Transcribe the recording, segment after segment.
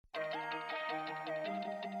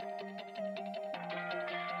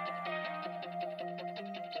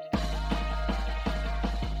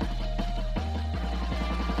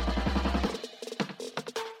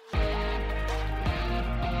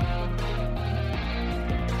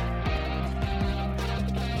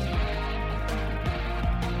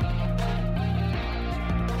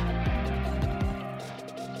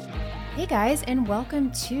Hey guys, and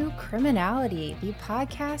welcome to Criminality, the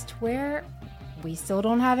podcast where we still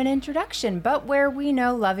don't have an introduction, but where we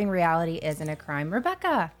know loving reality isn't a crime.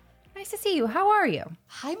 Rebecca, nice to see you. How are you?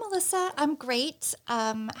 Hi, Melissa. I'm great.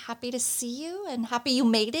 Happy to see you and happy you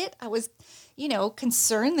made it. I was,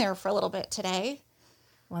 concerned there for a little bit today.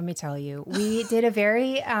 Let me tell you, we did a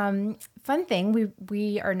very fun thing.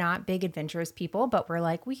 We are not big adventurous people, but we're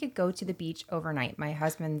like, we could go to the beach overnight. My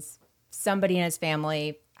husband's somebody in his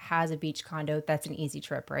family has a beach condo. That's an easy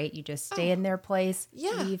trip, right? You just stay in their place,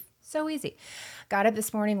 leave. So easy. Got up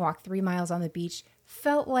this morning, walked 3 miles on the beach.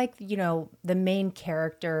 Felt like, the main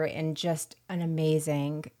character in just an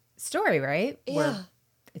amazing story, right? Yeah. Where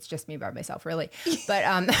it's just me by myself, really.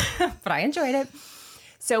 But but I enjoyed it.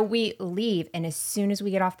 So we leave, and as soon as we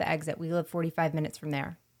get off the exit, we live 45 minutes from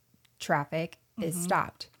there. Traffic is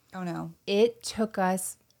stopped. Oh, no. It took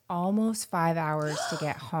us almost 5 hours to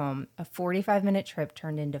get home. A 45-minute trip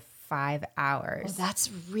turned into 5 hours. Oh,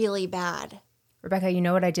 that's really bad. Rebecca, you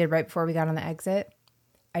know what I did right before we got on the exit?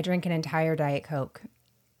 I drank an entire Diet Coke.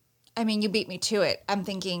 I mean, you beat me to it. I'm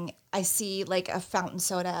thinking I see like a fountain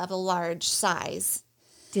soda of a large size.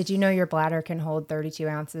 Did you know your bladder can hold 32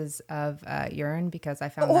 ounces of urine? Because I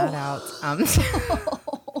found that out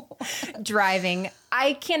driving.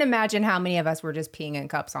 I can't imagine how many of us were just peeing in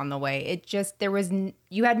cups on the way. It just,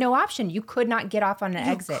 you had no option. You could not get off on an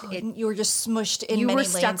exit. You were just smushed in many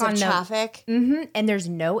lanes of traffic. And there's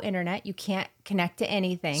no internet. You can't connect to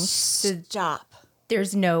anything. Stop.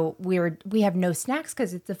 There's no, we have no snacks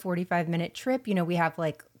because it's a 45-minute trip. We have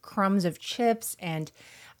like crumbs of chips, and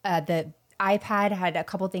the iPad had a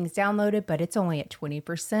couple things downloaded, but it's only at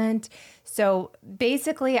 20%. So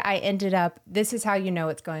basically I ended up, this is how you know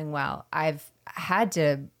it's going well. I've had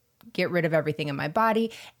to get rid of everything in my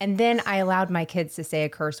body. And then I allowed my kids to say a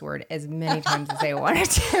curse word as many times as they wanted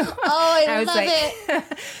to. Oh, I was love like,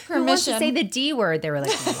 it. Who wants to say the D word? They were like,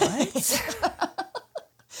 what?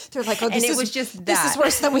 They're like, oh, this is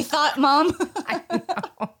worse than we thought, Mom. I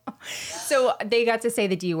know. So they got to say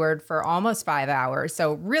the D word for almost 5 hours.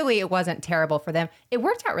 So really, it wasn't terrible for them. It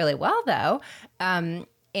worked out really well, though.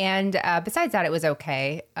 And besides that, it was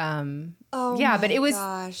okay. But it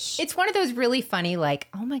was, it's one of those really funny, like,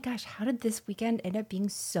 oh my gosh, how did this weekend end up being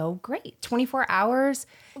so great? 24 hours.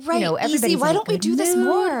 Right. Everybody's easy. Why in a don't we good do this mood.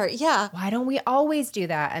 more? Yeah. Why don't we always do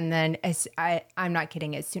that? And then I'm not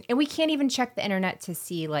kidding. As soon, and we can't even check the internet to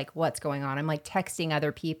see like what's going on. I'm like texting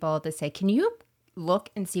other people to say, can you look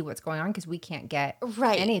and see what's going on? Because we can't get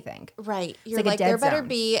anything. Right. You're like like there better zone.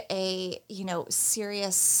 Be a,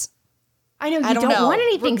 serious. I know you don't want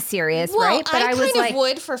anything serious, right? But I was kind of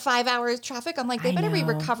would for 5 hours traffic. I'm like, they better be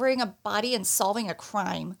recovering a body and solving a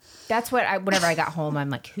crime. That's what whenever I got home, I'm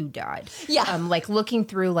like, who died? Yeah. Like looking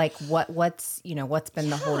through like what's been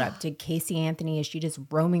the holdup? Did Casey Anthony, is she just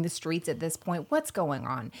roaming the streets at this point? What's going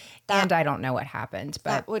on? And I don't know what happened, but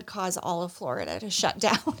that would cause all of Florida to shut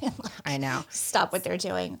down and I know. Stop what they're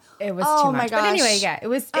doing. It was too much. My gosh. But anyway, yeah,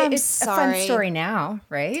 it's a fun story now,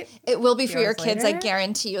 right? It will be for your kids. I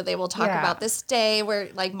guarantee you they will talk about this day where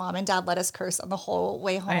like mom and dad let us curse on the whole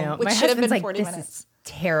way home, which should have been 40 minutes. Is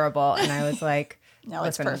terrible. And I was like, no,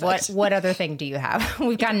 listen, it's perfect. What other thing do you have?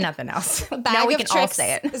 We've got nothing else. The bag now we of can tricks all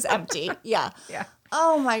say it. is empty. Yeah. Yeah.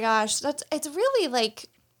 Oh my gosh. It's really like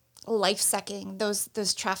life-sucking,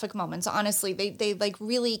 those traffic moments. Honestly, they like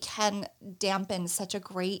really can dampen such a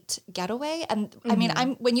great getaway. And I mean,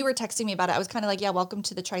 when you were texting me about it, I was kind of like, yeah, welcome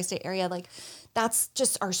to the tri-state area. Like that's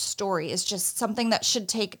just our story. It's just something that should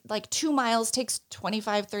take like 2 miles takes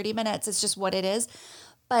 25, 30 minutes. It's just what it is.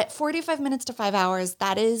 But 45 minutes to 5 hours,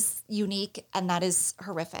 that is unique and that is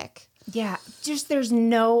horrific. Yeah, just there's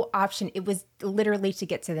no option. It was literally to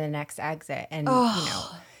get to the next exit, and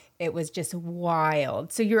it was just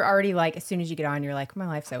wild. So you're already like, as soon as you get on, you're like, my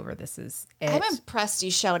life's over. This is it. I'm impressed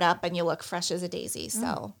you showed up and you look fresh as a daisy.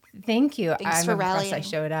 So thank you. Thanks for rallying. I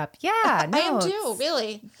showed up. Yeah, no, I am too.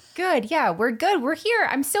 Really good. Yeah, we're good. We're here.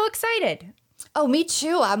 I'm so excited. Oh, me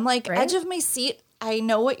too. I'm like edge of my seat. I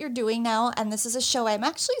know what you're doing now, and this is a show I'm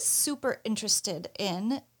actually super interested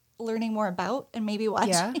in learning more about and maybe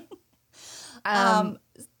watching. Yeah.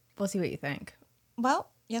 We'll see what you think.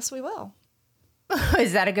 Well, yes, we will.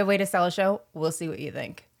 Is that a good way to sell a show? We'll see what you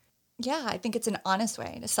think. Yeah, I think it's an honest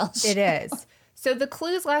way to sell a show. It is. So the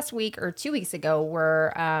clues last week or 2 weeks ago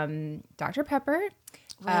were Dr. Pepper,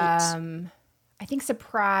 right. I think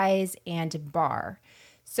Surprise, and Bar.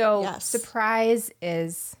 So Surprise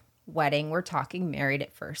is wedding. We're talking Married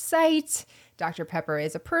at First Sight. Dr. Pepper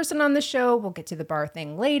is a person on the show. We'll get to the bar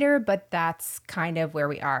thing later, but that's kind of where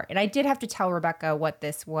we are. And I did have to tell Rebecca what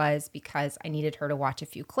this was because I needed her to watch a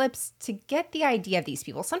few clips to get the idea of these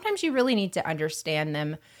people. Sometimes you really need to understand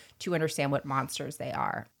them to understand what monsters they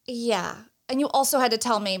are. Yeah. And you also had to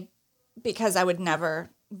tell me because I would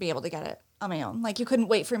never be able to get it on my own. Like you couldn't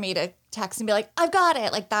wait for me to text and be like, I've got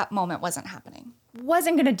it. Like that moment wasn't happening.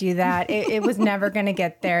 Wasn't going to do that. It was never going to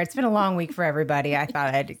get there. It's been a long week for everybody. I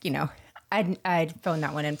thought I'd phone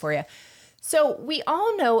that one in for you. So we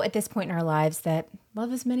all know at this point in our lives that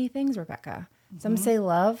love is many things, Rebecca. Some say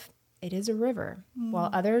love, it is a river, while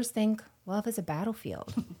others think love is a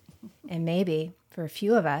battlefield. And maybe for a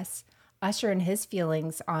few of us, Usher and his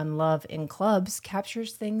feelings on love in clubs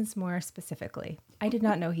captures things more specifically. I did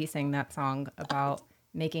not know he sang that song about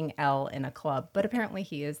making L in a club, but apparently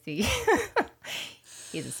he is he's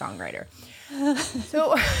a songwriter.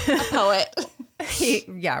 So A poet.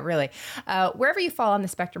 yeah, really. Wherever you fall on the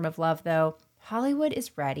spectrum of love, though, Hollywood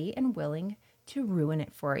is ready and willing to ruin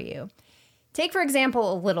it for you. Take, for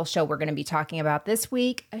example, a little show we're going to be talking about this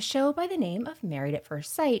week, a show by the name of Married at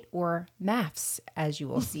First Sight, or MAFS, as you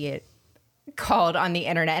will see it called on the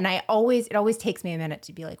internet. And it always takes me a minute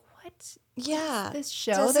to be like, what? Yeah. This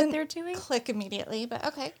show Doesn't that they're doing? click immediately, but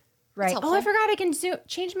okay. Right. That's Oh, I helpful. forgot I can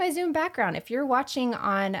change my Zoom background. If you're watching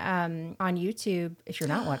on YouTube, if you're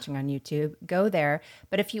not watching on YouTube, go there.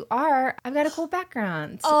 But if you are, I've got a cool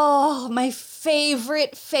background. Oh, my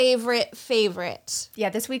favorite. Yeah,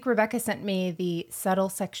 this week Rebecca sent me the subtle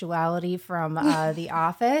sexuality from The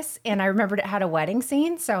Office, and I remembered it had a wedding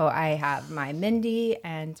scene, so I have my Mindy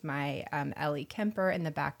and my Ellie Kemper in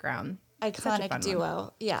the background. Such a Iconic fun duo.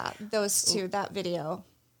 one. Yeah, those two, that video.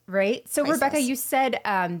 Right? So Priceless. Rebecca, you said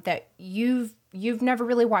that you've never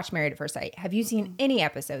really watched Married at First Sight. Have you seen any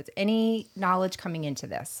episodes? Any knowledge coming into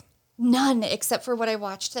this? None, except for what I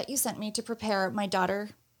watched that you sent me to prepare my daughter.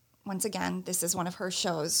 Once again, this is one of her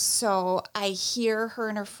shows. So I hear her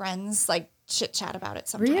and her friends like chit chat about it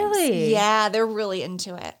sometimes. Really? Yeah, they're really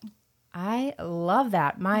into it. I love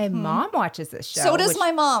that. My mom watches this show. So does which-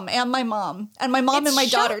 my mom. And my mom and my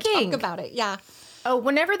It's daughter shocking. talk about it. Yeah. Oh,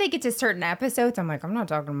 whenever they get to certain episodes, I'm like, I'm not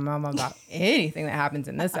talking to my mom about anything that happens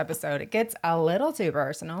in this episode. It gets a little too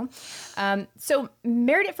personal. So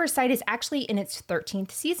Married at First Sight is actually in its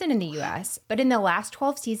 13th season in the U.S., but in the last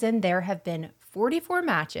 12 seasons, there have been 44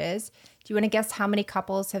 matches. Do you want to guess how many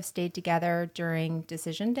couples have stayed together during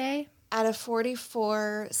Decision Day? Out of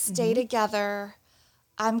 44, stay together.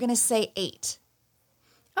 I'm going to say 8.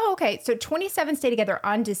 Oh, okay. So 27 stay together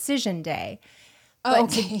on Decision Day. Oh,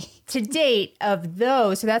 But okay. to date of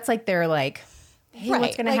those, so that's like they're like, hey, what's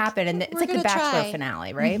Right, going to like, happen? And it's we're like the gonna Bachelor try.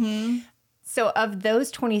 finale, right? So of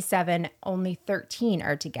those 27, only 13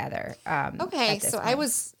 are together. Okay, at this so I point.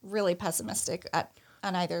 was really pessimistic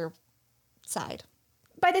on either side.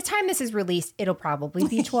 By the time this is released, it'll probably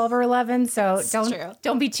be 12 or 11. So true.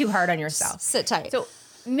 don't be too hard on yourself. Sit tight. So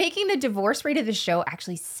making the divorce rate of the show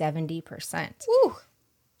actually 70%. Woo.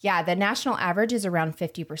 Yeah, the national average is around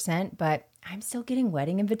 50%, but I'm still getting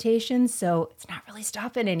wedding invitations, so it's not really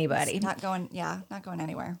stopping anybody. Not going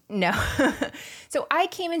anywhere. No. So I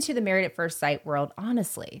came into the Married at First Sight world,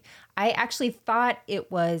 honestly. I actually thought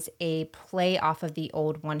it was a play off of the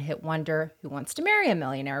old one-hit wonder, Who Wants to Marry a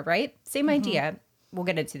Millionaire, right? Same idea. We'll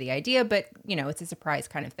get into the idea, but, it's a surprise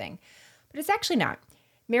kind of thing. But it's actually not.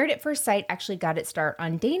 Married at First Sight actually got its start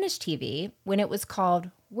on Danish TV when it was called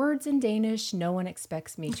Words in Danish No One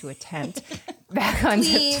Expects Me to Attempt back on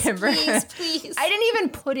September. Please. I didn't even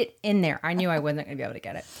put it in there. I knew I wasn't going to be able to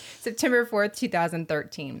get it. September 4th,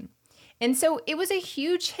 2013. And so it was a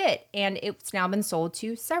huge hit, and it's now been sold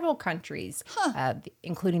to several countries,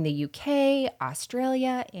 including the UK,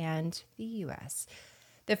 Australia, and the US.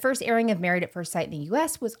 The first airing of Married at First Sight in the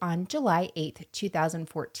U.S. was on July 8th,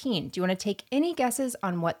 2014. Do you want to take any guesses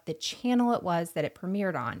on what the channel it was that it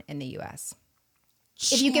premiered on in the U.S.?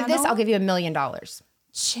 If you give this, I'll give you $1 million.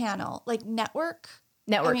 Channel, like network?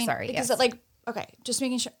 Network, sorry, Because yes. just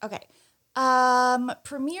making sure. Okay.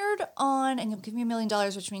 Premiered on, and you'll give me $1 million,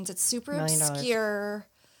 which means it's super $1 million. obscure.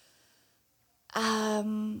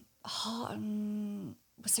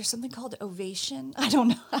 Was there something called Ovation? I don't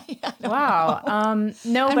know. I don't Wow.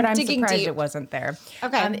 No, but I'm digging surprised deep. it wasn't there.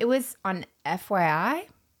 Okay. It was on FYI.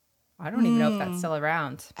 I don't even know if that's still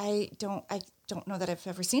around. I don't know that I've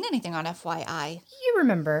ever seen anything on FYI. You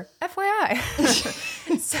remember, FYI.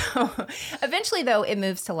 So eventually, though, it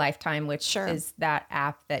moves to Lifetime, which Sure. is that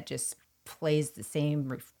app that just plays the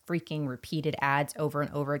same freaking repeated ads over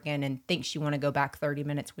and over again and thinks you want to go back 30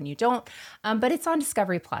 minutes when you don't. But it's on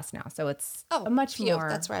Discovery Plus now, so it's a much more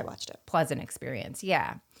That's where I watched it. pleasant experience.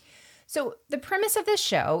 Yeah. So the premise of this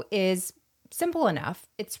show is simple enough.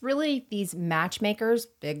 It's really these matchmakers,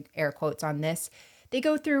 big air quotes on this. They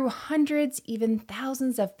go through hundreds, even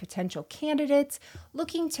thousands of potential candidates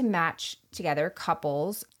looking to match together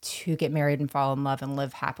couples to get married and fall in love and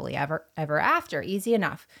live happily ever after. Easy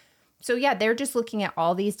enough. So yeah, they're just looking at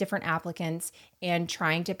all these different applicants and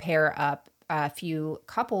trying to pair up a few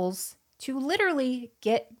couples to literally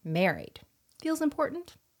get married. Feels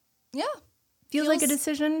important. Yeah. Feels like a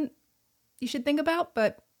decision you should think about,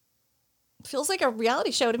 but feels like a reality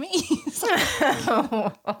show to me.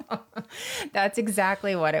 That's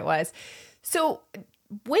exactly what it was. So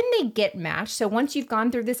when they get matched, so once you've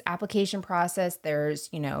gone through this application process, there's,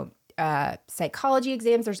 psychology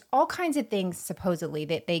exams, there's all kinds of things supposedly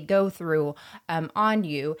that they go through on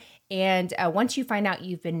you. And once you find out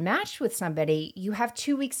you've been matched with somebody, you have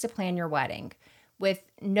 2 weeks to plan your wedding with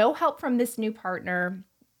no help from this new partner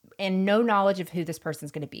and no knowledge of who this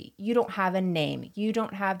person's going to be. You don't have a name. You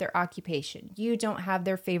don't have their occupation. You don't have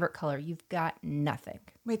their favorite color. You've got nothing.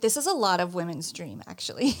 Wait, this is a lot of women's dream,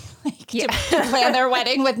 actually. To plan their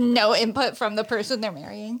wedding with no input from the person they're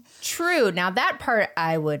marrying. True. Now, that part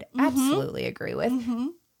I would absolutely agree with.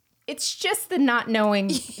 It's just the not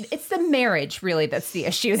knowing. It's the marriage, really, that's the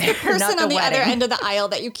issue there. The person not the on the wedding. other end of the aisle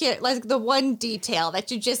that you can't, like the one detail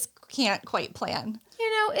that you just can't quite plan.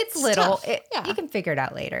 It's little. Yeah. You can figure it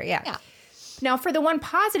out later. Yeah. Yeah. Now, for the one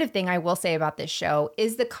positive thing I will say about this show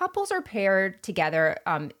is the couples are paired together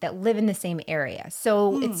that live in the same area.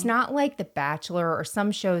 So it's not like The Bachelor or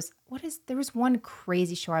some shows. There was one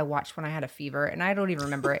crazy show I watched when I had a fever and I don't even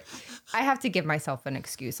remember it. I have to give myself an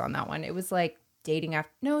excuse on that one. It was like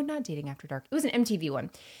not Dating After Dark. It was an MTV one.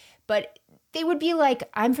 But they would be like,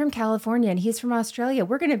 I'm from California and he's from Australia.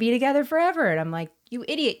 We're going to be together forever. And I'm like, you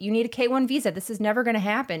idiot. You need a K-1 visa. This is never going to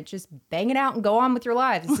happen. Just bang it out and go on with your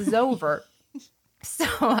lives. This is over. So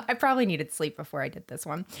I probably needed sleep before I did this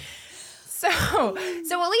one. So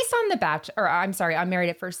at least on Married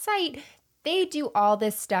at First Sight, they do all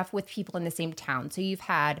this stuff with people in the same town. So you've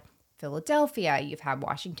had Philadelphia, you've had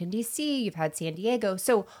Washington, D.C., you've had San Diego.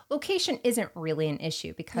 So location isn't really an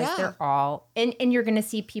issue because they're all, and you're going to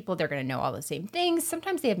see people, they're going to know all the same things.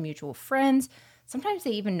 Sometimes they have mutual friends. Sometimes they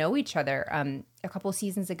even know each other. A couple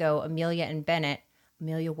seasons ago, Amelia and Bennett,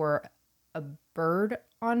 Amelia wore a bird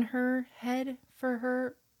on her head for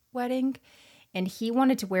her wedding. And he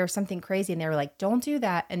wanted to wear something crazy. And they were like, don't do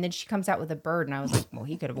that. And then she comes out with a bird. And I was like, well,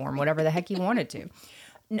 he could have worn whatever the heck he wanted to.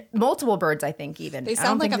 Multiple birds, I think, even. They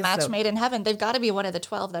sound like a match made in heaven. They've got to be one of the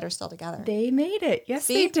 12 that are still together. They made it. Yes,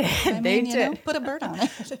 See? they did. They did. Put a bird on it.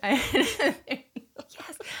 Yes.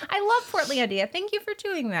 I love Portlandia. Thank you for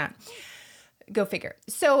doing that. Go figure.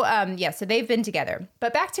 So, so they've been together.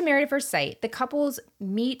 But back to Married at First Sight. The couples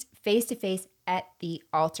meet face-to-face at the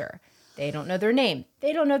altar. They don't know their name.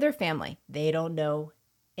 They don't know their family. They don't know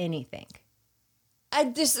anything.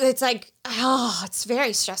 It's like, it's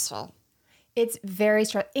very stressful. It's very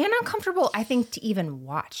stressful and uncomfortable, I think, to even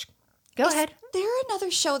watch. Go ahead. Is there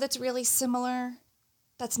another show that's really similar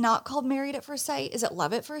that's not called Married at First Sight? Is it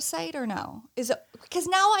Love at First Sight or no? Is it, because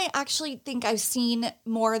now I actually think I've seen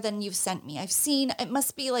more than you've sent me. It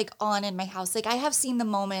must be like on in my house. Like I have seen the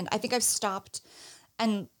moment. I think I've stopped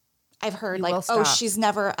and I've heard she's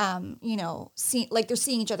never, seen, like they're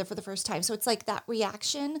seeing each other for the first time. So it's like that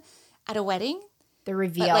reaction at a wedding. The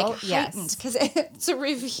reveal, but like heightened because it's a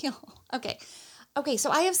reveal. Okay.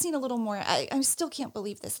 So I have seen a little more. I still can't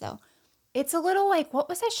believe this though. It's a little like, what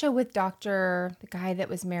was that show with the guy that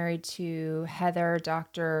was married to Heather,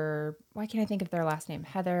 why can't I think of their last name?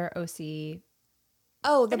 Heather, O.C.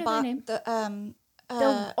 Oh, the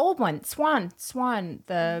old one, Swan,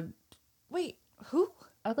 wait, who?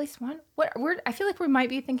 Ugly Swan? I feel like we might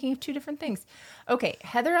be thinking of two different things. Okay,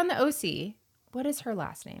 Heather on the OC. What is her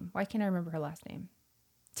last name? Why can't I remember her last name?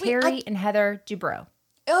 Terry and Heather Dubrow.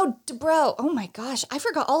 Oh, Dubrow. Oh my gosh. I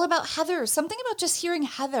forgot all about Heather. Something about just hearing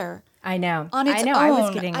Heather. I know. On its own. I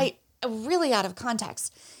was getting really out of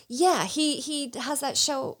context. Yeah, he has that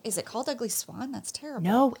show. Is it called Ugly Swan? That's terrible.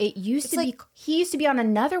 No, it used to be. He used to be on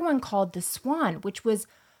another one called The Swan, which was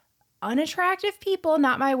unattractive people,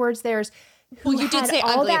 not my words, theirs. Well, you did say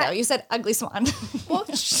ugly, though. You said Ugly Swan. Well,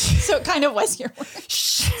 so it kind of was your word.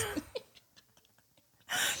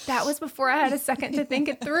 That was before I had a second to think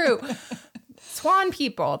it through. Swan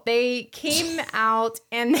people, they came out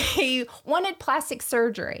and they wanted plastic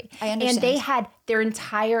surgery. I understand. And they had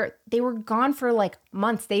they were gone for like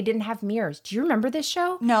months. They didn't have mirrors. Do you remember this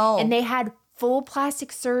show? No. And they had full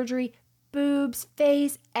plastic surgery, boobs,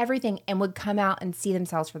 face, everything, and would come out and see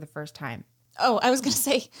themselves for the first time. Oh, I was going to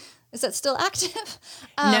say, is that still active?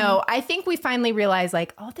 No, I think we finally realized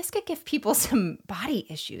like, oh, this could give people some body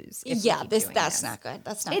issues. If we keep doing that's this. not good.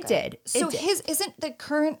 That's not It good. did. So It did. his isn't the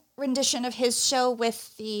current rendition of his show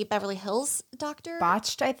with the Beverly Hills doctor?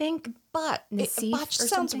 Botched, I think. Nassif Botched or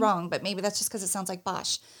sounds something? wrong, but maybe that's just because it sounds like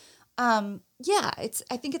Bosch. Yeah,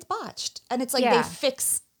 I think it's botched. And it's like Yeah. they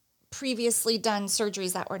fix previously done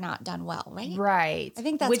surgeries that were not done well, right? Right. I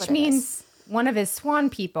think that's which what it means one of his swan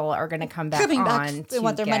people are going to come back Coming on back, they to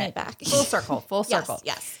want their money get back. Full circle. Full Yes, circle.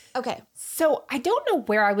 yes. Okay. So I don't know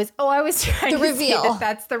where I was. Oh, I was trying The to say reveal.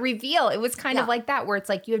 that's the reveal. It was kind of Yeah. like that, where it's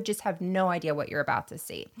like you just have no idea what you're about to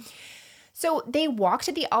see. So they walk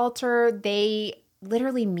to the altar. They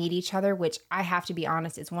literally meet each other, which I have to be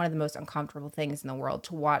honest, is one of the most uncomfortable things in the world,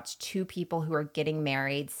 to watch two people who are getting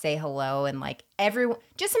married say hello and like everyone.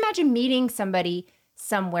 Just imagine meeting somebody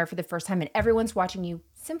somewhere for the first time and everyone's watching you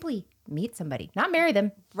simply meet somebody, not marry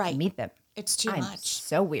them, Right. meet them. It's too I'm much.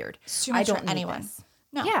 so weird. It's too much I don't for need anyone. this.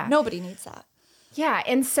 No, Yeah. nobody needs that. Yeah,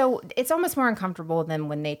 and so it's almost more uncomfortable than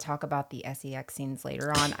when they talk about the sex scenes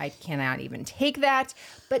later on. I cannot even take that.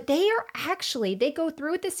 But they go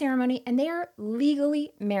through with the ceremony and they are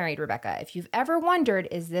legally married, Rebecca. If you've ever wondered,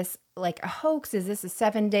 is this like a hoax? Is this a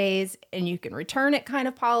 7 days and you can return it kind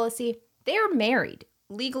of policy? They are married,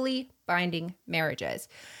 legally binding marriages.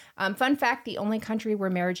 Fun fact, the only country where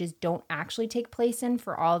marriages don't actually take place in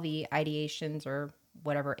for all the ideations or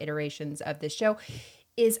whatever iterations of this show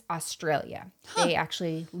is Australia. They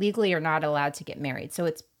actually legally are not allowed to get married. So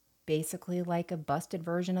it's basically like a busted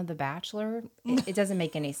version of The Bachelor. It doesn't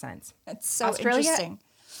make any sense. It's so interesting.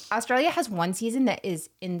 Australia has one season that is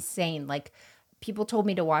insane. Like people told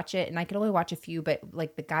me to watch it and I could only watch a few, but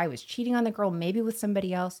like the guy was cheating on the girl, maybe with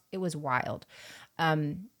somebody else. It was wild.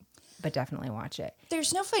 But definitely watch it.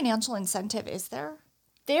 There's no financial incentive, is there?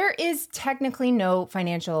 There is technically no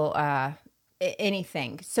financial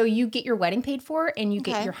anything. So you get your wedding paid for and you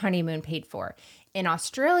get Okay. your honeymoon paid for. In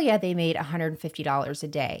Australia, they made $150 a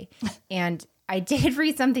day. And I did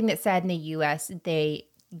read something that said in the US, they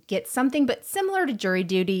get something, but similar to jury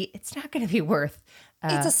duty, it's not going to be worth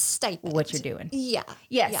It's a stipend. what you're doing. Yeah.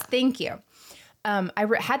 Yes, Yeah. thank you. I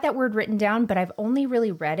had that word written down, but I've only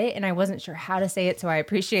really read it and I wasn't sure how to say it. So I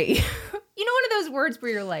appreciate you. You know, one of those words where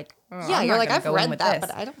you're like, oh, Yeah, I'm you're not like, gonna I've go in read with that, this.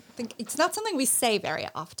 but I don't think it's not something we say very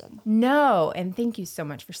often. No, and thank you so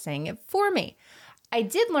much for saying it for me. I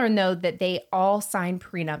did learn, though, that they all sign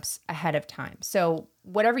prenups ahead of time. So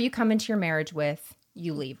whatever you come into your marriage with,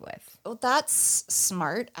 you leave with. Well, that's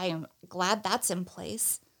smart. I am glad that's in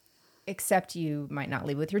place. Except you might not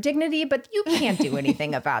leave with your dignity, but you can't do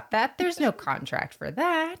anything about that. There's no contract for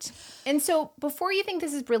that. And so before you think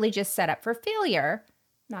this is really just set up for failure,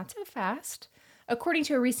 not so fast. According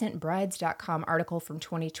to a recent Brides.com article from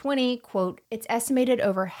 2020, quote, it's estimated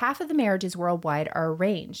over half of the marriages worldwide are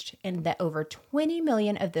arranged and that over 20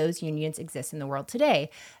 million of those unions exist in the world today.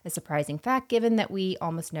 A surprising fact given that we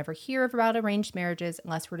almost never hear about arranged marriages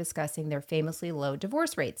unless we're discussing their famously low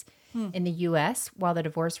divorce rates. In the US, while the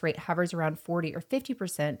divorce rate hovers around 40 or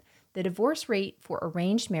 50%, the divorce rate for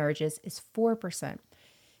arranged marriages is 4%.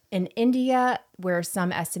 In India, where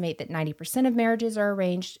some estimate that 90% of marriages are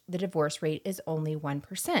arranged, the divorce rate is only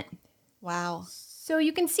 1%. Wow. So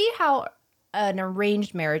you can see how an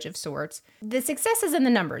arranged marriage of sorts, the success is in the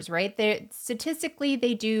numbers, right? Statistically,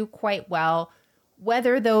 they do quite well.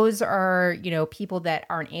 Whether those are, people that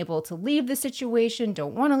aren't able to leave the situation,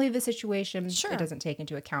 don't want to leave the situation, Sure. it doesn't take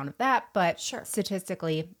into account of that. But Sure.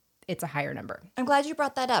 statistically, it's a higher number. I'm glad you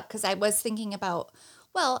brought that up because I was thinking about,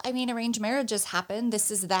 arranged marriages happen.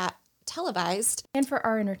 This is that televised. And for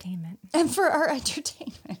our entertainment. And for our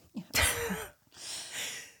entertainment. Yeah.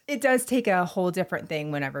 It does take a whole different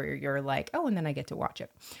thing whenever you're like, oh, and then I get to watch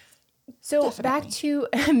it. So back to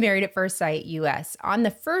Married at First Sight US. On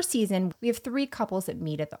the first season, we have 3 couples that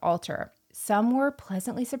meet at the altar. Some were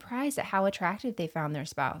pleasantly surprised at how attractive they found their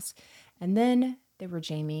spouse. And then there were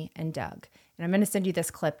Jamie and Doug. And I'm going to send you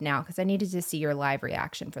this clip now because I needed to see your live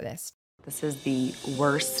reaction for this. This is the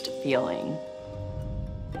worst feeling.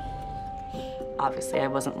 Obviously, I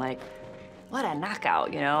wasn't like, what a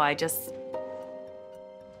knockout, I just...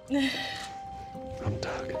 I'm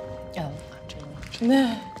Doug. Oh,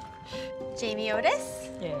 I'm Jamie Otis.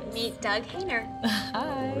 Yes. Meet Doug Hayner.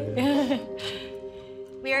 Hi.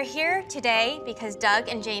 We are here today because Doug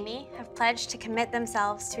and Jamie have pledged to commit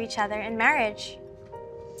themselves to each other in marriage.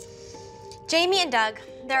 Jamie and Doug,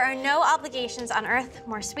 there are no obligations on earth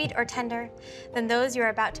more sweet or tender than those you are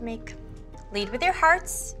about to make. Lead with your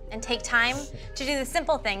hearts and take time to do the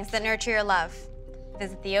simple things that nurture your love.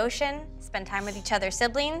 Visit the ocean, spend time with each other's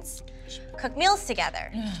siblings, cook meals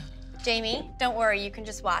together. Jamie, don't worry, you can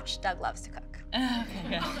just watch. Doug loves to cook.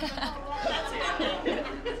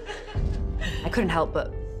 I couldn't help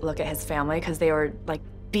but look at his family because they were like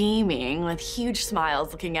beaming with huge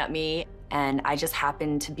smiles looking at me, and I just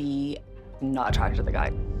happened to be not attracted to the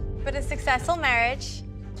guy. But a successful marriage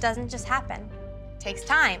doesn't just happen. It takes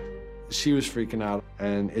time. She was freaking out,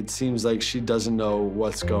 and it seems like she doesn't know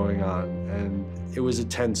what's going on, and it was a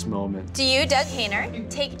tense moment. Do you, Doug Hayner,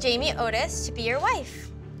 take Jamie Otis to be your wife?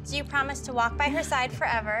 Do you promise to walk by her side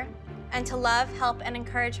forever and to love, help, and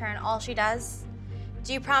encourage her in all she does?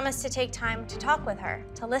 Do you promise to take time to talk with her,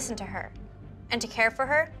 to listen to her, and to care for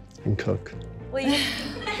her? And cook. Will you,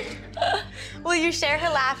 will you share her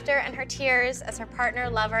laughter and her tears as her partner,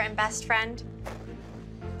 lover, and best friend?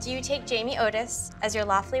 Do you take Jamie Otis as your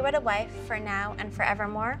lawfully wedded wife for now and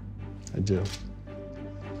forevermore? I do.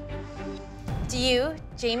 Do you,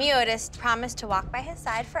 Jamie Otis, promise to walk by his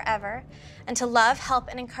side forever and to love, help,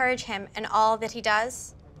 and encourage him in all that he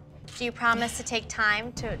does? Do you promise to take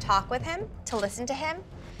time to talk with him, to listen to him,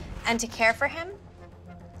 and to care for him?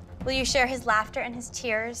 Will you share his laughter and his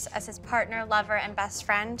tears as his partner, lover, and best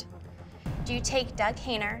friend? Do you take Doug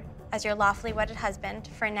Hayner as your lawfully wedded husband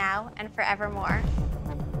for now and forevermore?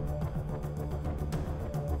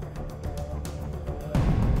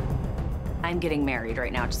 I'm getting married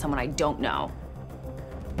right now to someone I don't know.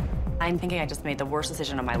 I'm thinking I just made the worst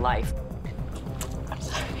decision of my life.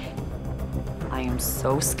 I am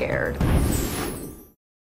so scared.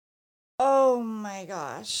 Oh my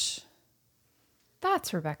gosh.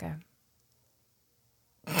 Thoughts, Rebecca?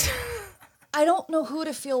 I don't know who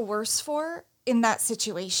to feel worse for in that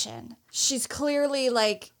situation. She's clearly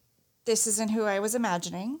like, this isn't who I was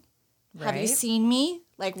imagining. Have you Right. seen me?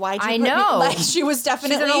 Like, why'd you I put me? know. Like, she was She's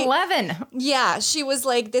definitely an 11. Yeah, she was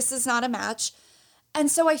like, this is not a match. And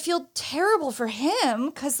so I feel terrible for him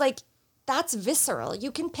because, like, that's visceral.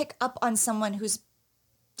 You can pick up on someone who's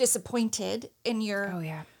disappointed in your Oh,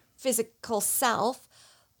 yeah. physical self,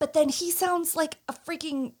 but then he sounds like a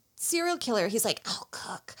freaking serial killer. He's like, I'll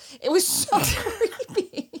cook. It was so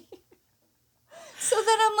creepy. So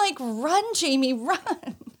then I'm like, run, Jamie,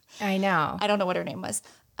 run. I know. I don't know what her name was.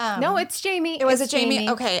 No, it's Jamie. It was It's a Jamie.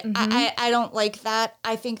 Okay, Mm-hmm. I don't like that.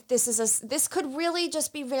 I think this could really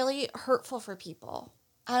just be really hurtful for people.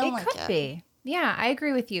 I don't It like could it. be. Yeah, I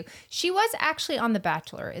agree with you. She was actually on The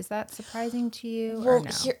Bachelor. Is that surprising to you Well, or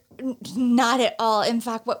no? not at all. In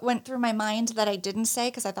fact, what went through my mind that I didn't say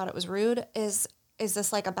because I thought it was rude is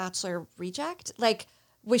this like a Bachelor reject? Like,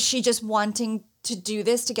 was she just wanting to do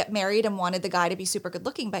this to get married and wanted the guy to be super good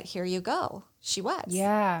looking? But here you go. She was.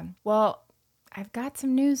 Yeah. Well, I've got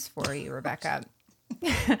some news for you, Rebecca.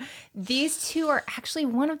 These two are actually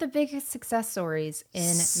one of the biggest success stories in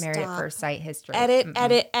Married at Stop. First Sight history. Edit.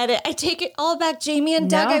 I take it all back. Jamie and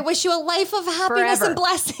Doug, No. I wish you a life of happiness Forever. and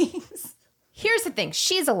blessings. Here's the thing.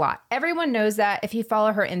 She's a lot. Everyone knows that. If you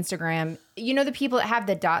follow her Instagram, you know the people that have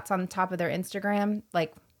the dots on the top of their Instagram,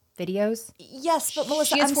 like videos? Yes, but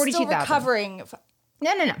Melissa, She has I'm still 42,000. recovering.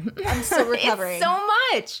 No. I'm still recovering. It's so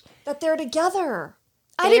much. That they're together.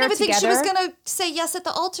 I They didn't are even think she was together. going to say yes at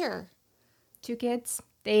the altar. 2 kids.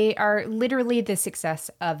 They are literally the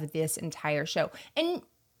success of this entire show. And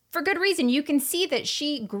for good reason. You can see that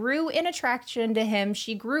she grew in attraction to him.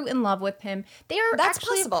 She grew in love with him. They are That's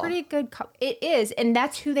actually possible. a pretty good couple. It is. And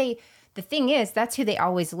that's who they, the thing is, that's who they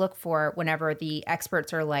always look for whenever the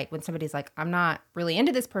experts are like, when somebody's like, I'm not really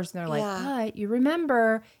into this person, they're like, Yeah. but you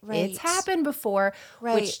remember, Right. it's happened before,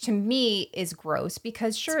 Right. which to me is gross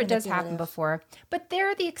because sure, it does happen manipulative. before, but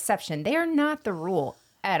they're the exception. They are not the rule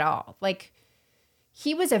at all. Like,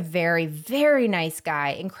 he was a very, very nice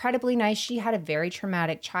guy, incredibly nice. She had a very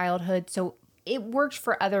traumatic childhood. So it worked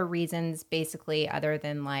for other reasons, basically, other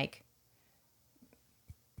than like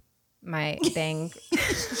my bang.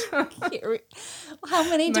 How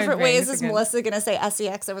many My different brain ways is is again. Melissa going to say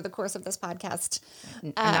sex over the course of this podcast?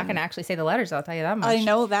 I'm not going to actually say the letters, I'll tell you that much. I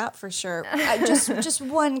know that for sure. Just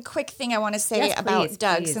one quick thing I want to say Yes, about please,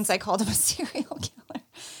 Doug, please. since I called him a serial killer.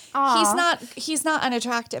 Aw. He's not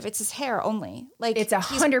unattractive. It's his hair only. Like It's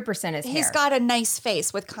 100% his hair. He's got a nice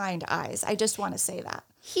face with kind eyes. I just want to say that.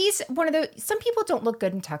 He's one of the, some people don't look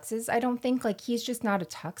good in tuxes. I don't think, like, he's just not a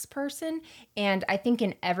tux person. And I think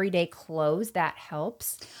in everyday clothes, that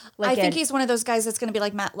helps. Like, I think he's one of those guys that's going to be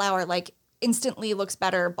like Matt Lauer, like instantly looks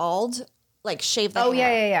better bald, like shave the Oh,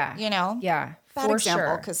 hair. yeah. You know? Yeah, Bad for example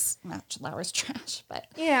sure. because Matt Lauer's trash, but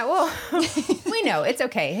Yeah, well, we know it's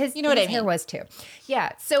okay. His, You know what I his hair mean. was too.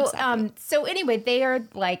 Yeah. So, so anyway, they are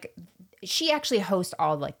like, she actually hosts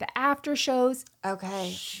all like the after shows.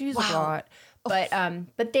 okay. She's a lot, but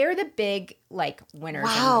they're the big like winners in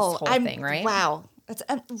this Wow. whole thing, right? Wow. It's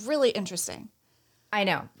really interesting. I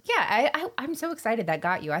know. Yeah, I'm so excited that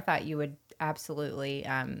got you. I thought you would absolutely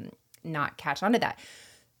not catch on to that.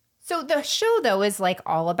 So the show, though, is like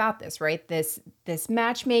all about this, right? This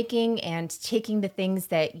matchmaking and taking the things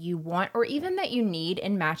that you want or even that you need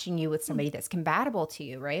and matching you with somebody that's compatible to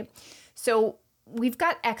you, right? So we've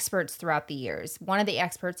got experts throughout the years. One of the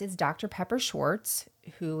experts is Dr. Pepper Schwartz,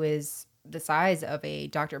 who is the size of a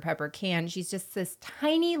Dr. Pepper can. She's just this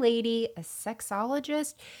tiny lady, a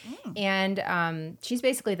sexologist, and she's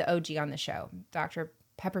basically the OG on the show, Dr.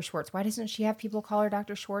 Pepper Schwartz. Why doesn't she have people call her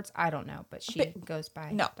Dr. Schwartz? I don't know, but she goes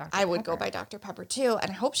by Dr. I would Pepper. go by Dr. Pepper too,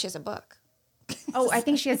 and I hope she has a book. Oh, I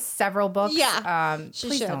think she has several books. Yeah, she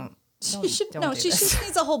please should. don't. Don't, She should don't no. do She this. just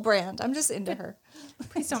needs a whole brand. I'm just into her.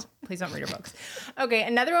 Please don't read her books. Okay,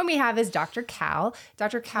 another one we have is Dr. Cal.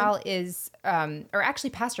 Dr. Cal is, or actually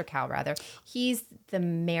Pastor Cal rather. He's the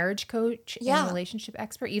marriage coach and relationship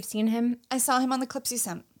expert. You've seen him? I saw him on the clips you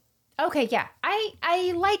sent. Okay, yeah.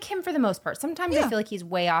 I like him for the most part. Sometimes I feel like he's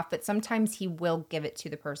way off, but sometimes he will give it to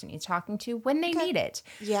the person he's talking to when they need it.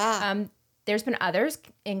 Yeah. There's been others,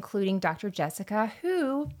 including Dr. Jessica,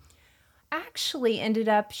 who actually ended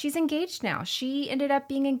up, she's engaged now. She ended up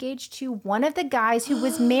being engaged to one of the guys who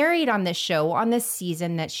was married on this show on the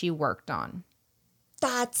season that she worked on.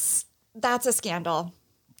 That's a scandal.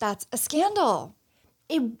 That's a scandal.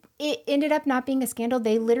 It ended up not being a scandal.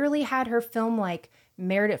 They literally had her film like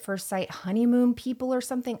Married at First Sight honeymoon people or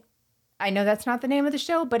something. I know that's not the name of the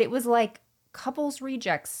show, but it was like couples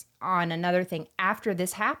rejects on another thing after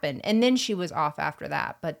this happened. And then she was off after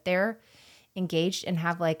that. But they're engaged and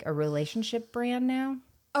have like a relationship brand now.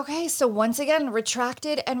 Okay, so once again,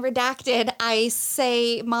 retracted and redacted. I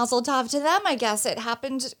say mazel tov to them. I guess it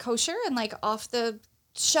happened kosher and like off the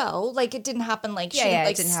show. Like it didn't happen like she didn't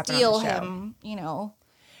like didn't happen on steal the show. him, you know,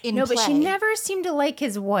 in No, play. but she never seemed to like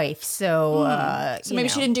his wife. So, So maybe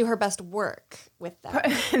she didn't do her best work with them.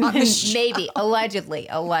 Maybe, allegedly.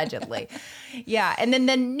 Yeah. And then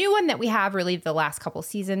the new one that we have really the last couple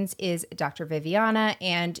seasons is Dr. Viviana,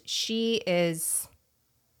 and she is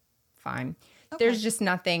fine. Okay. There's just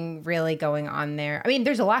nothing really going on there. I mean,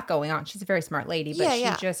 there's a lot going on. She's a very smart lady, but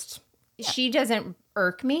she doesn't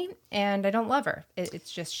irk me, and I don't love her. It's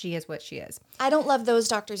just she is what she is. I don't love those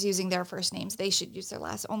doctors using their first names. They should use their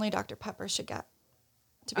last. Only Dr. Pepper should get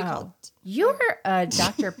to be called. You're a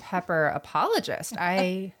Dr. Pepper apologist.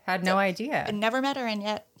 I had no idea. I never met her, and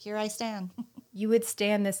yet here I stand. You would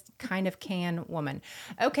stand this kind of can woman.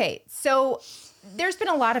 Okay, so there's been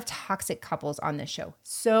a lot of toxic couples on this show.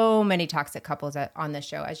 So many toxic couples on this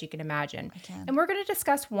show, as you can imagine. And we're going to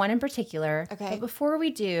discuss one in particular. Okay. But before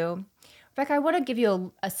we do, Rebecca, I want to give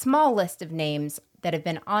you a small list of names that have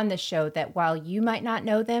been on the show that while you might not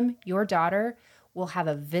know them, your daughter will have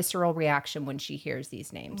a visceral reaction when she hears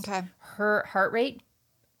these names. Okay. Her heart rate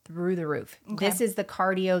through the roof. Okay. This is the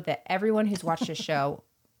cardio that everyone who's watched the show,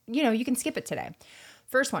 you can skip it today.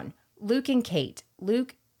 First one, Luke and Kate.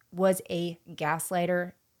 Luke was a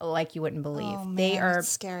gaslighter like you wouldn't believe. Oh, man, they are that's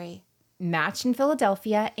scary. Matched in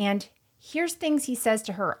Philadelphia, and here's things he says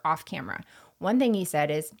to her off camera. One thing he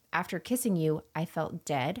said is, after kissing you, I felt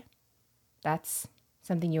dead. That's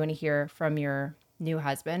something you want to hear from your new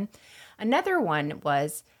husband. Another one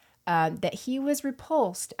was that he was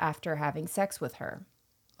repulsed after having sex with her.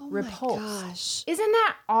 Oh repulsed. My gosh. Isn't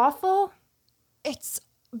that awful? It's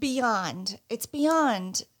beyond. It's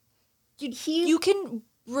beyond. You can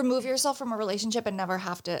remove yourself from a relationship and never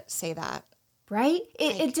have to say that. Right?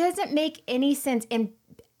 It doesn't make any sense. And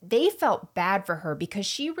they felt bad for her because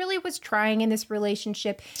she really was trying in this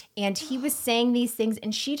relationship, and he was saying these things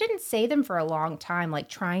and she didn't say them for a long time, like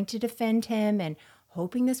trying to defend him and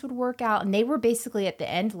hoping this would work out. And they were basically at the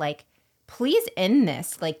end like, please end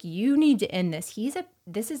this. Like, you need to end this.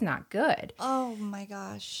 This is not good. Oh my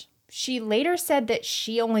gosh. She later said that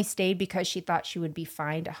she only stayed because she thought she would be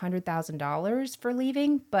fined $100,000 for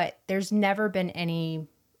leaving, but there's never been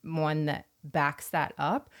anyone that backs that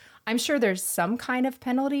up. I'm sure there's some kind of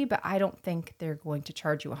penalty, but I don't think they're going to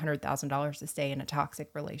charge you $100,000 to stay in a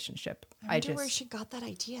toxic relationship. I wonder where she got that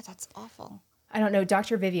idea. That's awful. I don't know.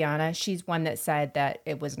 Dr. Viviana, she's one that said that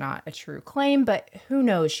it was not a true claim, but who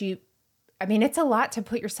knows? It's a lot to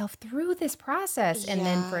put yourself through this process and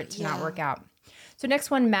then for it to not work out. So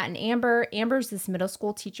next one, Matt and Amber. Amber's this middle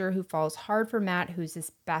school teacher who falls hard for Matt, who's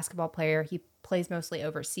this basketball player. He plays mostly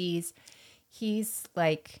overseas. He's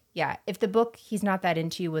like, if the book he's not that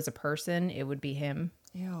into was a person, it would be him.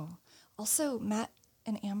 Ew. Also, Matt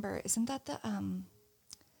and Amber, isn't that the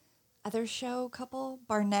other show couple?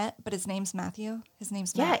 Barnett, but his name's Matthew. His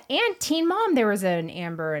name's Matt. Yeah, and Teen Mom, there was an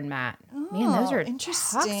Amber and Matt. Man, those are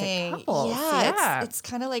interesting. toxic couples. Yeah. It's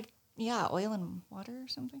kind of like, oil and water or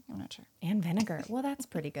something. I'm not sure. And vinegar. Well, that's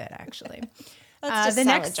pretty good, actually. That's just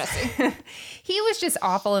salad dressing. He was just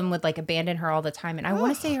awful and would like abandon her all the time. And I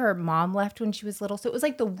want to say her mom left when she was little. So it was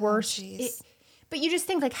like the worst. But you just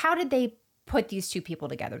think like, how did they put these two people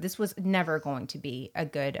together? This was never going to be a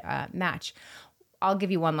good match. I'll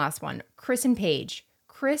give you one last one. Chris and Paige.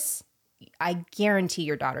 Chris, I guarantee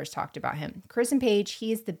your daughters talked about him. Chris and Paige,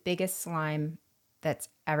 he is the biggest slime that's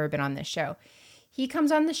ever been on this show. He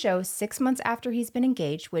comes on the show 6 months after he's been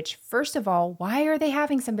engaged, which, first of all, why are they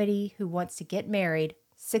having somebody who wants to get married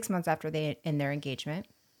 6 months after they end their engagement?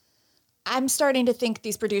 I'm starting to think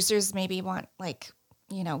these producers maybe want, like,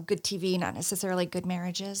 you know, good TV, not necessarily good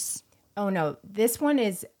marriages. Oh, no. This one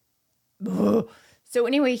is... Ugh. So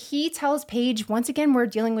anyway, he tells Paige, once again, we're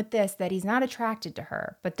dealing with this, that he's not attracted to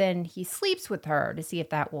her. But then he sleeps with her to see if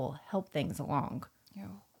that will help things along.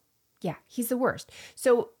 Yeah, he's the worst.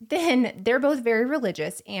 So then they're both very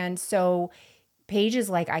religious. And so Paige is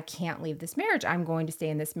like, I can't leave this marriage. I'm going to stay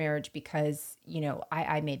in this marriage because, you know,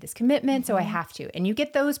 I made this commitment, so I have to. And you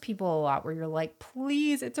get those people a lot where you're like,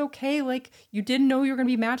 please, it's okay. Like, you didn't know you were going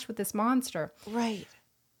to be matched with this monster. Right.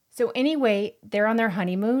 So anyway, they're on their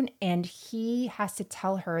honeymoon and he has to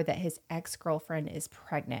tell her that his ex-girlfriend is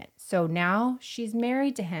pregnant. So now she's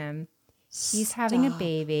married to him. He's having a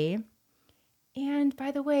baby. And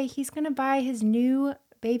by the way, he's going to buy his new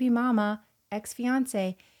baby mama,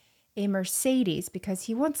 ex-fiance, a Mercedes because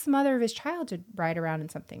he wants the mother of his child to ride around in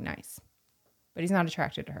something nice. But he's not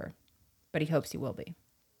attracted to her. But he hopes he will be.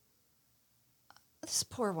 This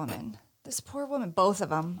poor woman, both of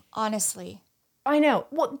them, honestly. I know.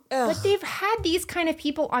 Well, but they've had these kind of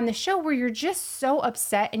people on the show where you're just so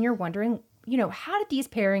upset and you're wondering, you know, how did these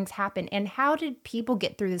pairings happen and how did people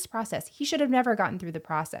get through this process? He should have never gotten through the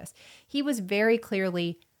process. He was very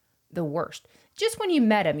clearly the worst. Just when you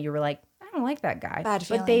met him, you were like, I don't like that guy. Bad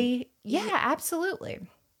feeling. But yeah, absolutely.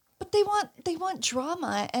 But they want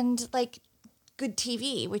drama and like good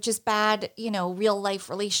TV, which is bad, you know, real life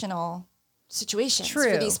relational situations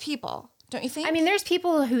for these people. Don't you think? I mean, there's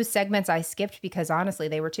people whose segments I skipped because honestly,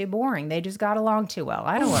 they were too boring. They just got along too well.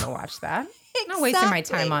 I don't want to watch that. I'm not wasting my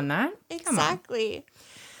time on that. Exactly.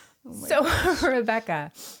 So,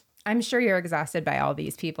 Rebecca, I'm sure you're exhausted by all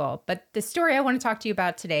these people, but the story I want to talk to you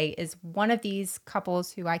about today is one of these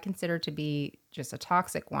couples who I consider to be just a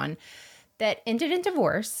toxic one that ended in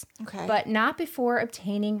divorce, but not before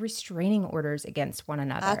obtaining restraining orders against one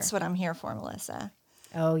another. That's what I'm here for, Melissa.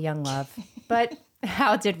 Oh, young love. But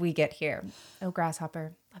how did we get here? Oh,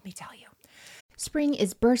 Grasshopper, let me tell you. Spring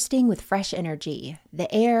is bursting with fresh energy.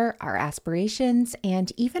 The air, our aspirations,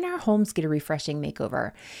 and even our homes get a refreshing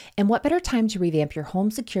makeover. And what better time to revamp your home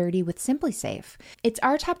security with SimpliSafe? It's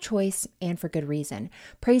our top choice, and for good reason.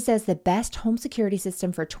 Praised as the best home security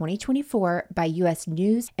system for 2024 by U.S.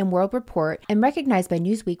 News and World Report, and recognized by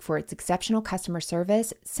Newsweek for its exceptional customer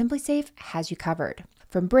service, SimpliSafe has you covered.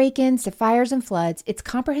 From break-ins to fires and floods, its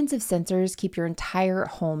comprehensive sensors keep your entire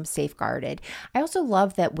home safeguarded. I also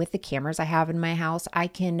love that with the cameras I have in my house, I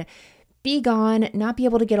can be gone, not be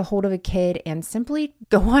able to get a hold of a kid, and simply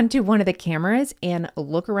go onto one of the cameras and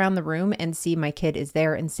look around the room and see my kid is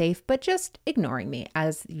there and safe, but just ignoring me,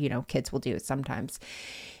 as you know, kids will do sometimes.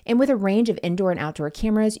 And with a range of indoor and outdoor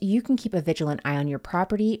cameras, you can keep a vigilant eye on your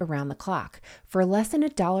property around the clock. For less than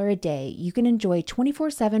 $1 a day, you can enjoy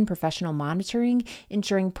 24/7 professional monitoring,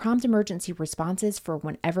 ensuring prompt emergency responses for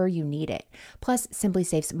whenever you need it. Plus,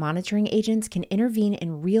 SimpliSafe's monitoring agents can intervene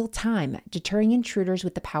in real time, deterring intruders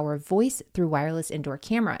with the power of voice through wireless indoor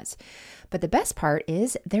cameras. But the best part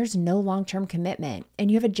is there's no long-term commitment, and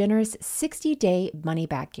you have a generous 60-day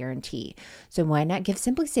money-back guarantee. So why not give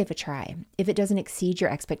SimpliSafe a try? If it doesn't exceed your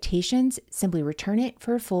expectations, simply return it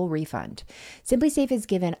for a full refund. SimpliSafe has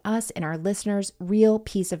given us and our listeners real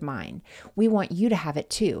peace of mind. We want you to have it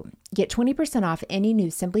too. Get 20% off any new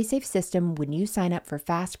SimpliSafe system when you sign up for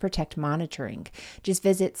Fast Protect monitoring. Just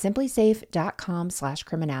visit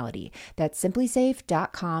simplysafe.com/criminality. That's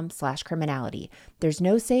simplysafe.com/criminality. There's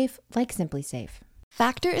no safe like SimpliSafe.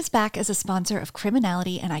 Factor is back as a sponsor of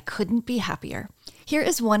Criminality, and I couldn't be happier. Here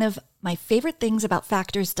is one of my favorite things about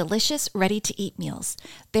Factor's delicious, ready-to-eat meals.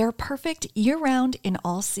 They're perfect year-round in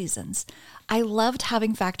all seasons. I loved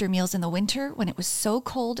having Factor meals in the winter when it was so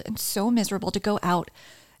cold and so miserable to go out,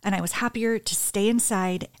 and I was happier to stay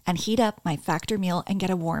inside and heat up my Factor meal and get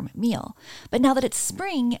a warm meal. But now that it's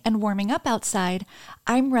spring and warming up outside,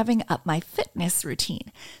 I'm revving up my fitness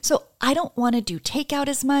routine. So I don't want to do takeout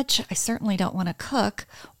as much. I certainly don't want to cook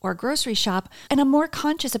or grocery shop, and I'm more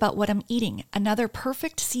conscious about what I'm eating. Another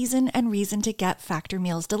perfect season and reason to get Factor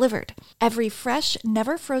meals delivered. Every fresh,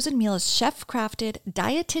 never frozen meal is chef-crafted,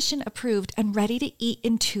 dietitian approved, and ready to eat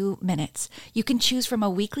in 2 minutes. You can choose from a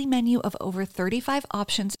weekly menu of over 35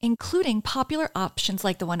 options, including popular options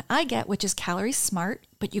like the one I get, which is Calorie Smart,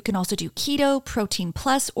 but you can also do keto, protein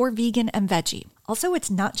plus, or vegan and veggie. Also, it's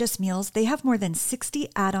not just meals. They have more than 60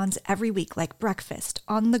 add-ons every week, like breakfast,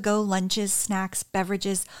 on-the-go lunches, snacks,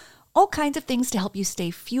 beverages, all kinds of things to help you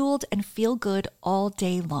stay fueled and feel good all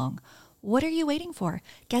day long. What are you waiting for?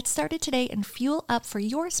 Get started today and fuel up for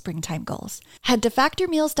your springtime goals. Head to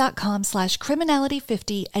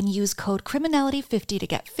factormeals.com/criminality50 and use code criminality50 to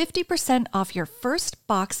get 50% off your first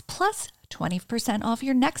box plus 20% off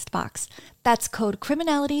your next box. That's code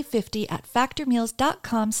criminality50 at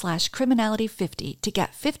factormeals.com/criminality50 to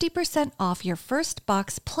get 50% off your first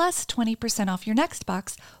box plus 20% off your next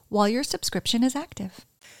box while your subscription is active.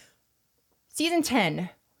 Season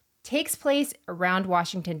 10 takes place around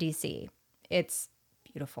Washington, D.C. It's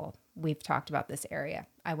beautiful. We've talked about this area.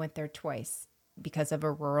 I went there twice because of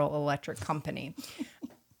a rural electric company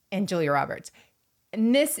and Julia Roberts.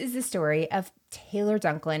 And this is the story of Taylor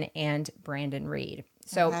Dunklin and Brandon Reed.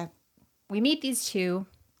 So we meet these two,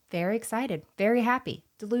 very excited, very happy,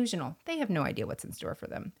 delusional. They have no idea what's in store for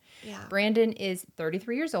them. Yeah. Brandon is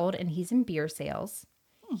 33 years old and he's in beer sales.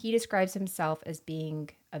 He describes himself as being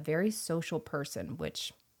a very social person,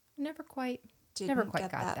 which never quite got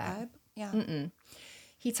that. Vibe. Yeah.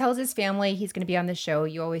 He tells his family he's going to be on the show.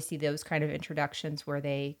 You always see those kind of introductions where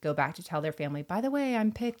they go back to tell their family, by the way,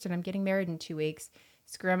 I'm picked and I'm getting married in 2 weeks.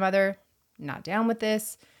 His grandmother, not down with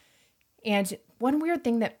this. And one weird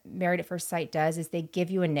thing that Married at First Sight does is they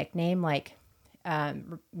give you a nickname like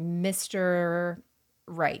Mr.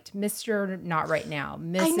 Right, Mr. Not Right Now,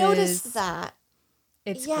 Mrs. I noticed that.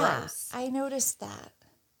 It's gross. I noticed that.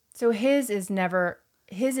 So his is Mr.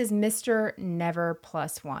 Never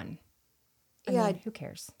 + 1. I mean, who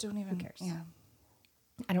cares? Who cares? Yeah.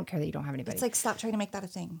 I don't care that you don't have anybody. It's like, stop trying to make that a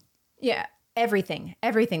thing. Yeah, everything.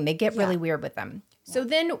 They get really weird with them. Yeah. So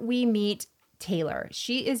then we meet Taylor.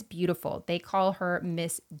 She is beautiful. They call her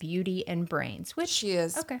Miss Beauty and Brains, which she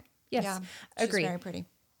is. Okay. Yes. Yeah, agreed. She's very pretty.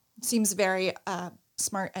 Seems very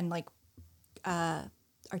smart and like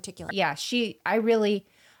articulate. Yeah,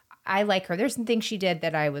 I like her. There's some things she did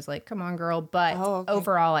that I was like, come on, girl. But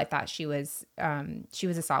overall, I thought she was a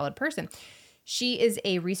solid person. She is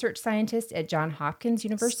a research scientist at Johns Hopkins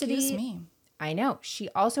University. Excuse me. I know. She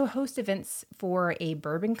also hosts events for a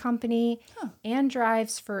bourbon company and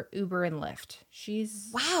drives for Uber and Lyft.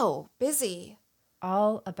 She's busy.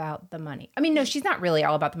 All about the money. I mean, no, she's not really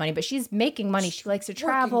all about the money, but she's making money. She likes to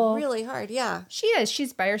travel. Really hard, yeah. She is.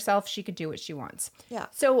 She's by herself. She could do what she wants. Yeah.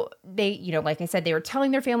 So they, like I said, they were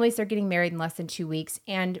telling their families they're getting married in less than 2 weeks.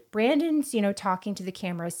 And Brandon's, talking to the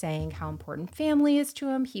camera saying how important family is to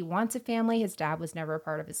him. He wants a family. His dad was never a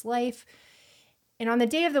part of his life. And on the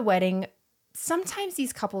day of the wedding, sometimes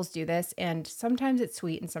these couples do this, and sometimes it's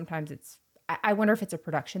sweet, and sometimes I wonder if it's a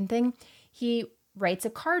production thing. He writes a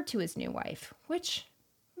card to his new wife, which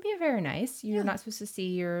would be very nice. You're not supposed to see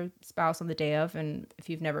your spouse on the day of, and if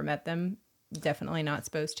you've never met them, definitely not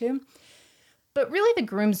supposed to. But really, the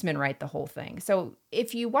groomsmen write the whole thing. So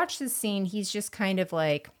if you watch this scene, he's just kind of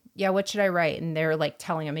like, yeah, what should I write? And they're like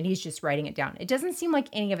telling him, and he's just writing it down. It doesn't seem like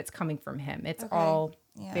any of it's coming from him. It's all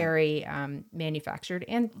very manufactured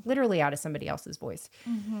and literally out of somebody else's voice.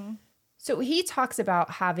 Mm-hmm. So he talks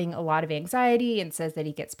about having a lot of anxiety and says that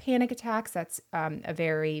he gets panic attacks. That's a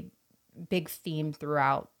very big theme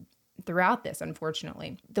throughout this,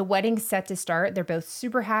 unfortunately. The wedding's set to start. They're both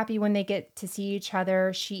super happy when they get to see each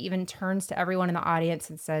other. She even turns to everyone in the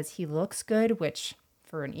audience and says, he looks good, which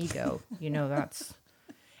for an ego, that's...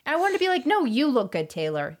 And I wanted to be like, no, you look good,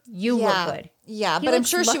 Taylor. You look good. Yeah, but I'm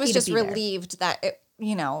sure she was just relieved that it,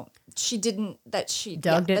 she didn't have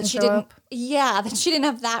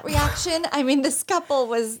that reaction. I mean, this couple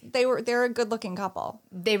they're a good looking couple.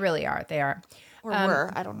 They really are. They are. Or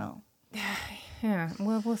were, I don't know. Yeah,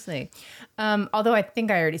 well, we'll see. Although I think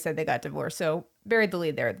I already said they got divorced, so buried the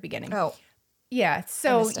lead there at the beginning. Oh. Yeah,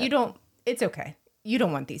 so it's okay. You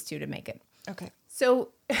don't want these two to make it. Okay. So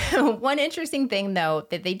one interesting thing, though,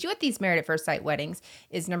 that they do at these Married at First Sight weddings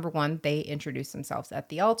is, number one, they introduce themselves at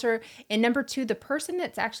the altar. And number two, the person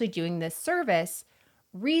that's actually doing this service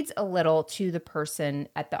reads a little to the person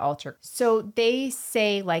at the altar. So they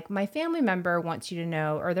say, like, my family member wants you to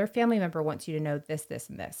know, or their family member wants you to know this, this,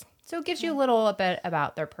 and this. So it gives you a little bit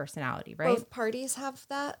about their personality, right? Both parties have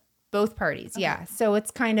that? Both parties, yeah. So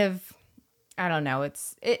it's kind of I don't know.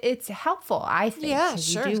 It's helpful, I think. Yeah, 'cause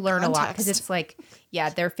sure. You do learn a lot because Context. it's like, yeah,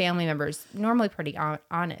 they're family members, normally pretty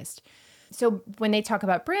honest. So when they talk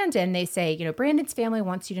about Brandon, they say, you know, Brandon's family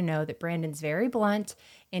wants you to know that Brandon's very blunt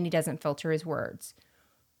and he doesn't filter his words,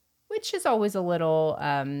 which is always a little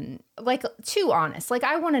like too honest. Like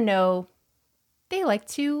I want to know they like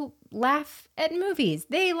to laugh at movies.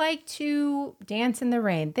 They like to dance in the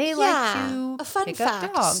rain. They like to a fun pick fact.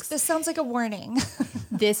 up dogs. This sounds like a warning.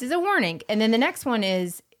 This is a warning. And then the next one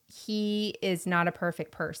is he is not a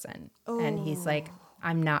perfect person. And he's like,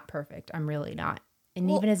 I'm not perfect. I'm really not. And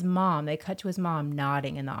even his mom, they cut to his mom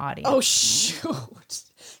nodding in the audience. Oh, shoot.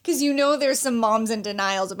 Because you know there's some moms in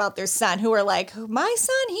denials about their son who are like, my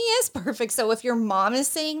son, he is perfect. So if your mom is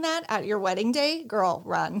saying that at your wedding day, girl,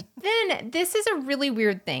 run. Then this is a really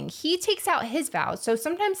weird thing. He takes out his vows. So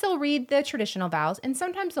sometimes they'll read the traditional vows and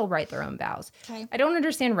sometimes they'll write their own vows. Okay. I don't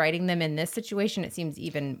understand writing them in this situation. It seems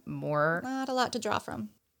even more. Not a lot to draw from.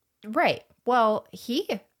 Right. Well, he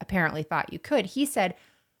apparently thought you could. He said,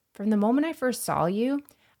 from the moment I first saw you,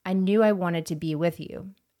 I knew I wanted to be with you.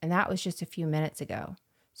 And that was just a few minutes ago.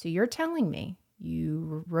 So you're telling me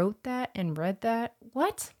you wrote that and read that?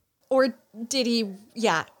 What? Or did he?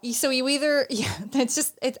 Yeah. So you either, yeah, that's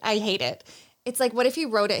just, I hate it. It's like, what if he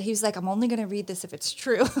wrote it? He was like, I'm only going to read this if it's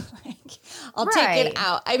true. Like, I'll take it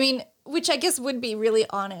out. I mean, which I guess would be really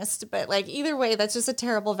honest, but like either way, that's just a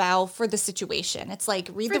terrible vow for the situation. It's like,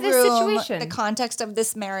 read For the this room, situation. the context of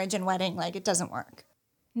this marriage and wedding, like it doesn't work.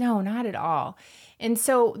 No, not at all. And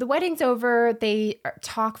so the wedding's over. They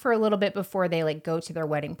talk for a little bit before they like go to their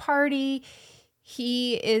wedding party.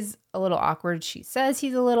 He is a little awkward. She says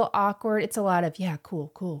he's a little awkward. It's a lot of, yeah,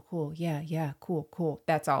 cool, cool, cool. Yeah, cool, cool.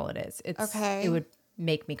 That's all it is. It's Okay. It would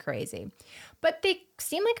make me crazy. But they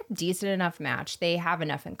seem like a decent enough match. They have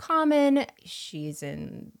enough in common. She's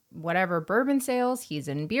in whatever bourbon sales. He's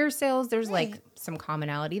in beer sales. There's like some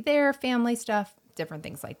commonality there, family stuff, different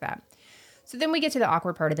things like that. So then we get to the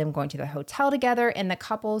awkward part of them going to the hotel together, and the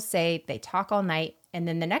couples say they talk all night, and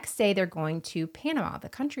then the next day they're going to Panama, the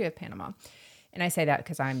country of Panama. And I say that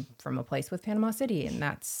because I'm from a place with Panama City, and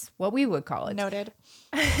that's what we would call it. Noted.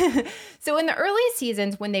 So in the early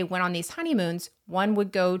seasons, when they went on these honeymoons, one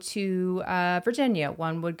would go to Virginia,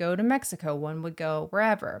 one would go to Mexico, one would go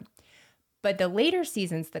wherever. But the later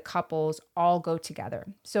seasons, the couples all go together.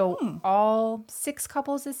 So all 6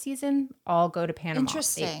 couples this season all go to Panama.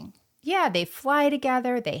 Interesting. They fly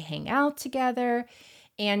together, they hang out together.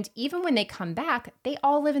 And even when they come back, they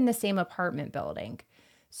all live in the same apartment building.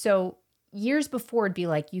 So years before, it'd be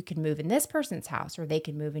like, you could move in this person's house, or they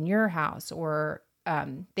could move in your house, or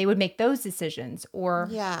they would make those decisions, or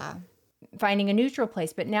Yeah. finding a neutral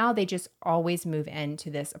place. But now they just always move into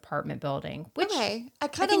this apartment building, which Okay. I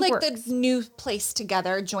kind of think like works. the new place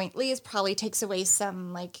together jointly is probably takes away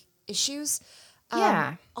some like issues.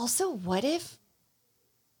 Yeah. Also, what if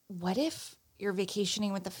you're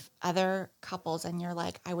vacationing with the other couples and you're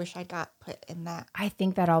like, I wish I got put in that. I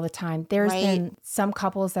think that all the time. There's Right. been some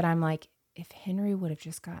couples that I'm like, if Henry would have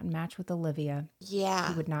just gotten matched with Olivia, Yeah.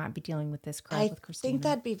 he would not be dealing with this crap I with Christina. think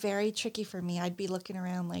that'd be very tricky for me. I'd be looking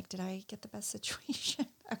around like, did I get the best situation?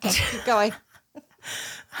 Okay, keep going.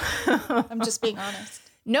 I'm just being honest.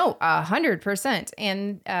 No, 100%.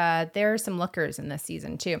 And there are some lookers in this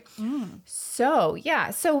season too. So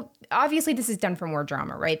yeah. So obviously this is done for more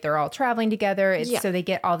drama, right? They're all traveling together. Yeah. So they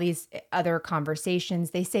get all these other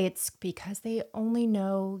conversations. They say it's because they only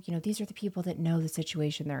know, these are the people that know the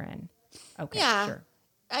situation they're in. Okay, Yeah. sure.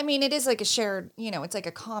 I mean, it is like a shared, it's like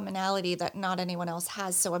a commonality that not anyone else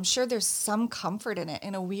has. So I'm sure there's some comfort in it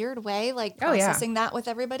in a weird way. Like Oh, yeah. processing that with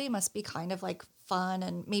everybody must be kind of like fun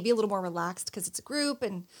and maybe a little more relaxed because it's a group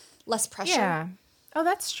and less pressure. Yeah. Oh,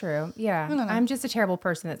 that's true. Yeah. don't know. I'm just a terrible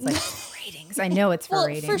person that's like, ratings. I know it's for Well,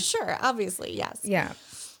 ratings. for sure. Obviously, yes. Yeah.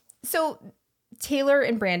 So Taylor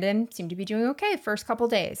and Brandon seem to be doing okay first couple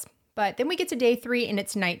days. But then we get to day 3 and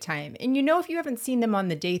it's nighttime. And if you haven't seen them on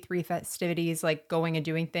the day 3 festivities, like going and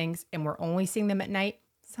doing things, and we're only seeing them at night,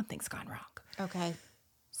 something's gone wrong. Okay.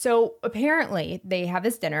 So apparently they have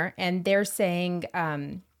this dinner and they're saying,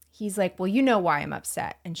 he's like, well, you know why I'm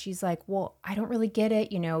upset. And she's like, well, I don't really get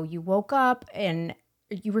it. You woke up and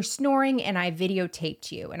you were snoring and I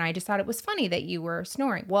videotaped you. And I just thought it was funny that you were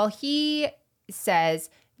snoring. Well, he says,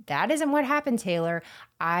 that isn't what happened, Taylor.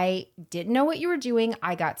 I didn't know what you were doing.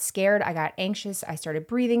 I got scared. I got anxious. I started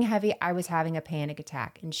breathing heavy. I was having a panic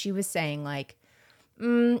attack. And she was saying like,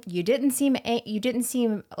 you didn't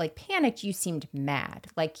seem like panicked. You seemed mad.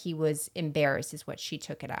 Like he was embarrassed is what she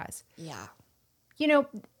took it as. Yeah.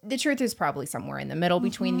 The truth is probably somewhere in the middle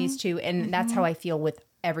between these two. And that's how I feel with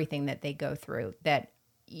everything that they go through, that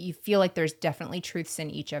you feel like there's definitely truths in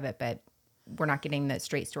each of it, but we're not getting the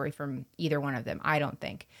straight story from either one of them, I don't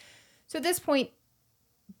think. So at this point,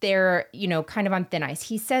 they're, kind of on thin ice.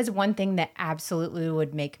 He says one thing that absolutely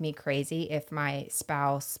would make me crazy if my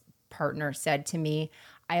spouse partner said to me,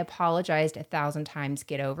 I apologized 1,000 times,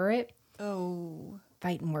 get over it. Oh.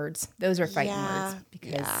 Fighting words. Those are fighting words.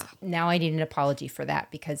 Because now I need an apology for that,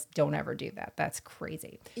 because don't ever do that. That's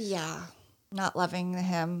crazy. Yeah. Not loving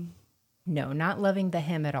him. No, not loving the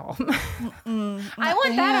him at all. I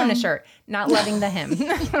want that on a shirt. Not loving the him.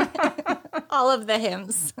 All of the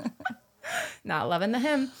hymns. Not loving the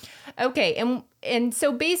him. Okay, and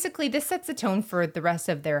so basically this sets the tone for the rest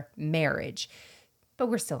of their marriage. But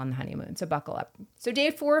we're still on the honeymoon, so buckle up. So day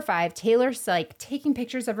 4 or 5, Taylor's like taking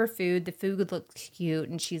pictures of her food. The food looks cute,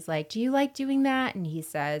 and she's like, do you like doing that? And he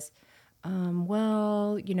says,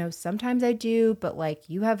 well, sometimes I do, but like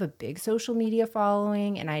you have a big social media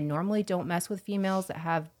following, and I normally don't mess with females that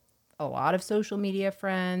have a lot of social media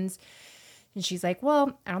friends. And she's like,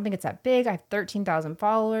 well, I don't think it's that big. I have 13,000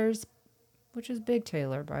 followers, which is big,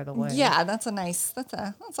 Taylor, by the way. Yeah, that's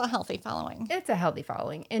a healthy following. It's a healthy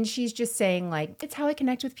following. And she's just saying, like, it's how I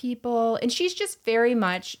connect with people. And she's just very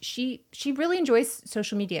much, she really enjoys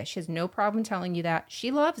social media. She has no problem telling you that.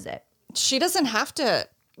 She loves it. She doesn't have to,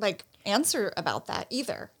 like, answer about that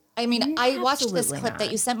either. I mean, I watched this clip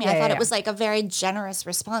that you sent me. I thought it was, like, a very generous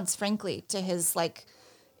response, frankly, to his, like,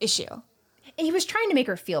 issue. And he was trying to make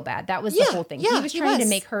her feel bad. That was the whole thing. He was trying to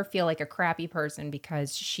make her feel like a crappy person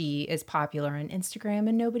because she is popular on Instagram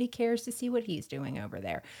and nobody cares to see what he's doing over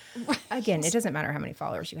there. Right. Again, it doesn't matter how many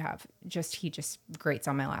followers you have. He just grates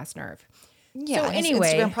on my last nerve. Yeah. So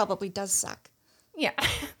anyway, Instagram probably does suck. Yeah.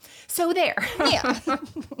 So there. Yeah.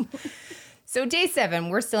 So day 7,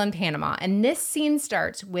 we're still in Panama. And this scene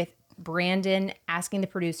starts with Brandon asking the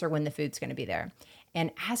producer when the food's going to be there.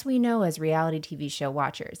 And as we know as reality TV show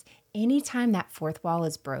watchers, anytime that fourth wall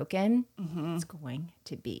is broken, it's going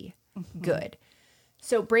to be good.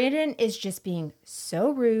 So Brandon is just being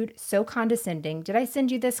so rude, so condescending. Did I send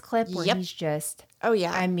you this clip where he's just... Oh,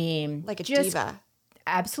 yeah. I mean... Like a diva.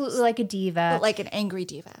 Absolutely like a diva. But like an angry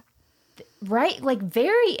diva. Right? Like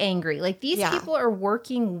very angry. Like these people are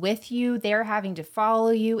working with you. They're having to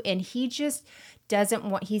follow you. And he just... doesn't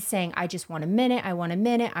want, he's saying, I just want a minute. I want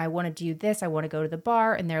to do this. I want to go to the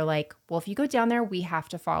bar. And they're like, well, if you go down there, we have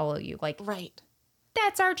to follow you. Like, right.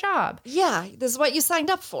 That's our job. Yeah. This is what you signed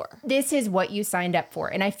up for. This is what you signed up for.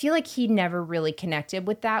 And I feel like he never really connected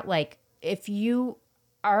with that. Like, if you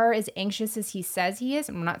are as anxious as he says he is,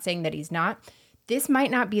 I'm not saying that he's not, this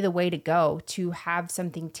might not be the way to go to have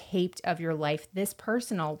something taped of your life this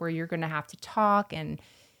personal where you're going to have to talk and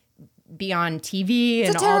be on TV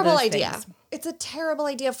and all those things. It's a terrible idea. It's a terrible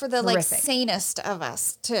idea for the like sanest of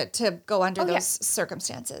us to go under those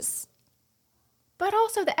circumstances. But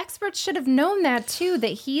also the experts should have known that too, that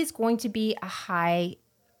he's going to be a high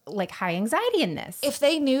anxiety in this. If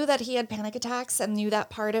they knew that he had panic attacks and knew that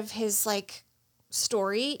part of his like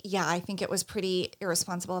story, yeah, I think it was pretty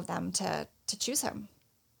irresponsible of them to choose him.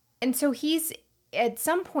 And so at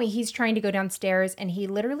some point, he's trying to go downstairs and he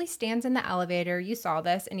literally stands in the elevator. You saw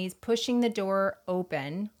this. And he's pushing the door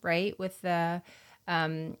open, right, with the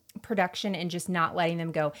production and just not letting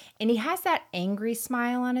them go. And he has that angry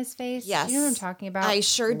smile on his face. Yes. You know what I'm talking about? I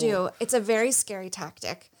sure do. It's a very scary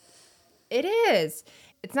tactic. It is.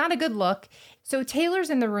 It's not a good look. So Taylor's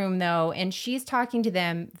in the room, though, and she's talking to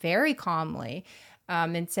them very calmly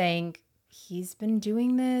and saying, he's been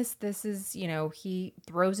doing this. This is, he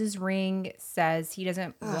throws his ring, says he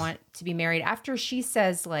doesn't want to be married. After she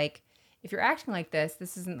says, like, if you're acting like this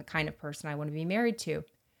isn't the kind of person I want to be married to.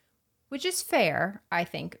 Which is fair, I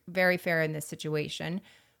think. Very fair in this situation.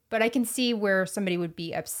 But I can see where somebody would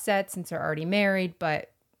be upset since they're already married.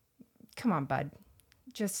 But come on, bud.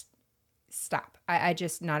 Just stop. I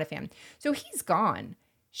just not a fan. So he's gone.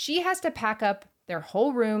 She has to pack up their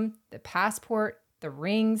whole room, the passport, the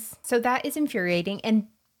rings. So that is infuriating. And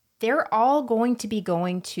they're all going to be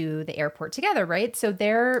going to the airport together, right? So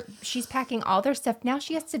she's packing all their stuff. Now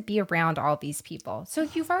she has to be around all these people. So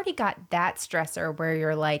you've already got that stressor where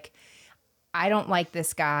you're like, I don't like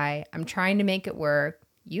this guy. I'm trying to make it work.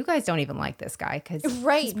 You guys don't even like this guy because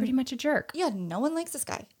he's pretty much a jerk. Yeah, no one likes this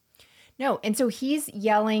guy. No, and so he's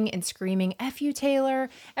yelling and screaming, F you, Taylor.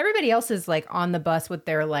 Everybody else is like on the bus with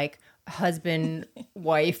their like husband,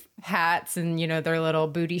 wife hats and, their little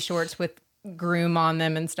booty shorts with groom on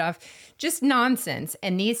them and stuff. Just nonsense.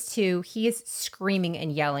 And these two, he is screaming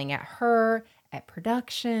and yelling at her, at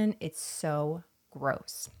production. It's so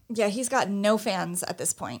gross. Yeah, he's got no fans at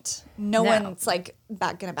this point. No one's like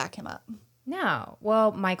gonna back him up. No.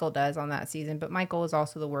 Well, Michael does on that season, but Michael is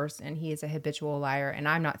also the worst and he is a habitual liar. And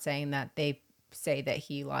I'm not saying that they say that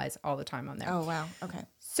he lies all the time on there. Oh, wow. Okay.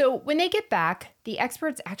 So when they get back, the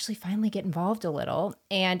experts actually finally get involved a little,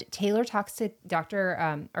 and Taylor talks to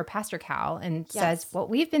Pastor Cal and says what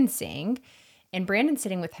we've been seeing. And Brandon's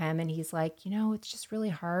sitting with him, and he's like, it's just really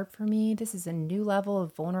hard for me. This is a new level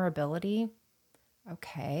of vulnerability.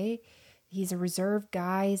 Okay. He's a reserved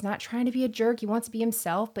guy. He's not trying to be a jerk. He wants to be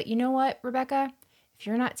himself. But you know what, Rebecca? If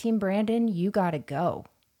you're not Team Brandon, you got to go.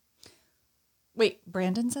 Wait,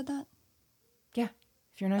 Brandon said that? Yeah.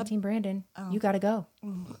 If you're not Team Brandon, you got to go.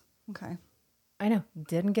 Okay. I know.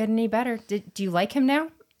 Didn't get any better. Do you like him now?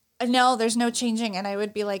 No, there's no changing. And I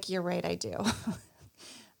would be like, you're right, I do.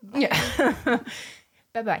 Yeah.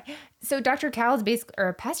 Bye-bye. So Dr. Cal is basically,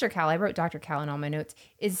 or Pastor Cal, I wrote Dr. Cal in all my notes,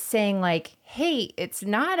 is saying like, hey, it's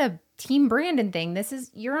not a Team Brandon thing.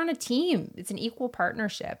 You're on a team. It's an equal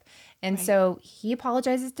partnership. And so he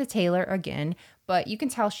apologizes to Taylor again, but you can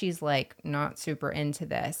tell she's like not super into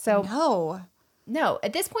this. So no,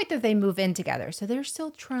 at this point that they move in together. So they're still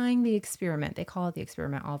trying the experiment. They call it the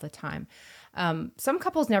experiment all the time. Some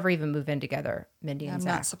couples never even move in together. Mindy and Zach.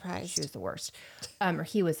 I'm not surprised. She was the worst. Or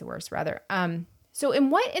he was the worst, rather. So in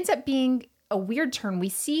what ends up being a weird turn, we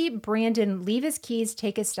see Brandon leave his keys,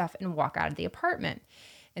 take his stuff, and walk out of the apartment.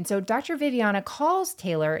 And so Dr. Viviana calls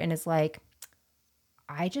Taylor and is like,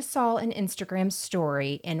 I just saw an Instagram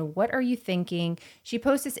story, and what are you thinking? She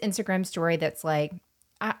posts this Instagram story that's like,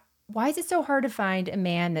 why is it so hard to find a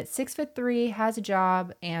man that's 6'3", has a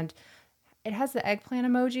job, and it has the eggplant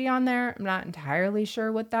emoji on there? I'm not entirely sure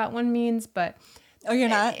what that one means, but oh, you're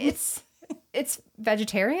not? It's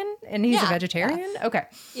vegetarian, and he's a vegetarian. Yeah. Okay,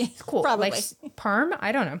 it's cool. Probably. Like parm,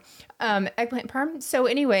 I don't know, eggplant parm. So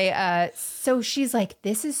anyway, so she's like,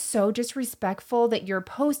 this is so disrespectful that you're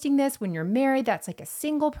posting this when you're married. That's like a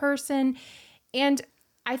single person, and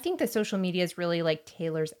I think that social media is really like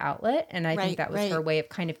Taylor's outlet, and I think that was her way of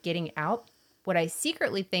kind of getting out. What I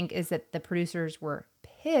secretly think is that the producers were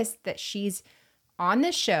pissed that she's on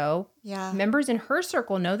this show. Yeah. Members in her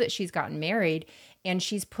circle know that she's gotten married, and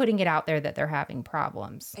she's putting it out there that they're having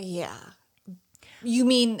problems. Yeah. You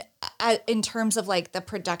mean in terms of like the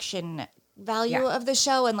production value of the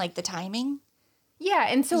show and like the timing? Yeah.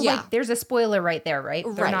 And so like there's a spoiler right there, right?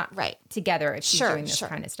 They're not right together if she's doing this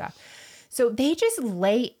kind of stuff. So they just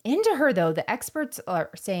lay into her, though. The experts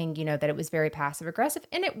are saying, that it was very passive aggressive,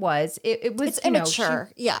 and it was. It was. It's immature.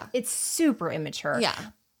 It's super immature. Yeah.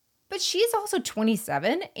 But she's also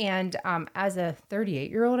 27, and as a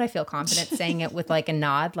 38-year-old, I feel confident saying it with like a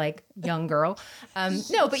nod, like young girl.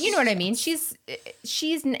 No, but you know what I mean. He's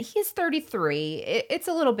 33. It's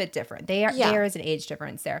a little bit different. There is an age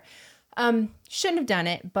difference there. Shouldn't have done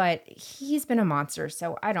it, but he's been a monster,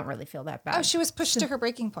 so I don't really feel that bad. Oh, she was pushed to her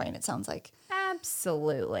breaking point, it sounds like.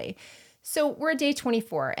 Absolutely. So we're at day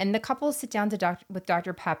 24, and the couple sit down with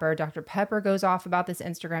Dr. Pepper. Dr. Pepper goes off about this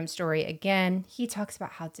Instagram story again. He talks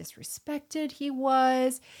about how disrespected he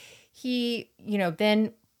was. He,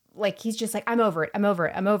 then like he's just like, I'm over it.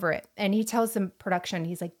 And he tells the production,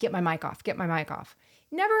 he's like, get my mic off.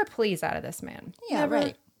 Never a please out of this man. Yeah, Never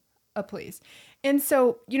right. A please. And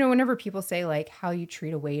so, whenever people say like how you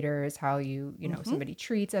treat a waiter is how you, somebody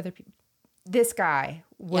treats other people, this guy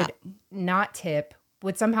would not tip,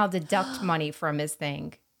 would somehow deduct money from his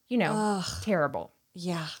thing. Terrible.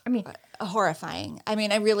 Yeah. I mean, horrifying. I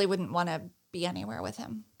mean, I really wouldn't want to be anywhere with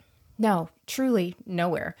him. No, truly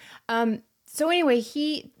nowhere. So anyway,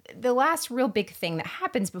 the last real big thing that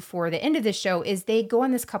happens before the end of the show is they go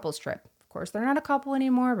on this couples trip. Of course, they're not a couple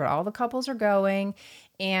anymore, but all the couples are going,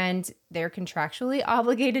 and they're contractually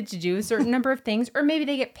obligated to do a certain number of things, or maybe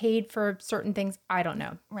they get paid for certain things. I don't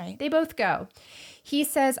know. Right. They both go. He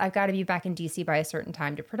says, I've got to be back in DC by a certain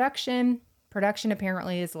time to production. Production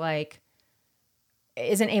apparently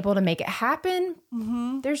isn't able to make it happen.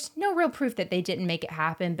 Mm-hmm. There's no real proof that they didn't make it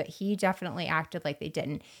happen, but he definitely acted like they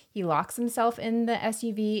didn't. He locks himself in the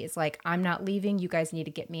SUV. It's like, I'm not leaving. You guys need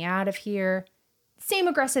to get me out of here. Same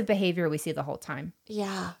aggressive behavior we see the whole time.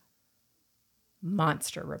 Yeah.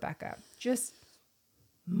 Monster, Rebecca. Just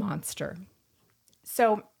monster.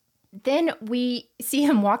 So then we see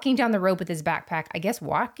him walking down the road with his backpack, I guess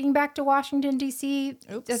walking back to Washington, D.C.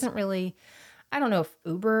 Oops. Doesn't really, I don't know if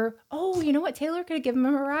Uber. Oh, you know what? Taylor could have given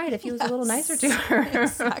him a ride if he was a little nicer to her.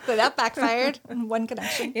 Exactly. That backfired in one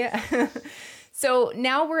connection. Yeah. So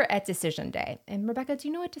now we're at decision day. And Rebecca, do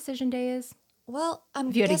you know what decision day is? Well, I'm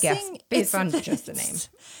if you had guessing to guess based on just the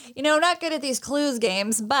name. I'm not good at these clues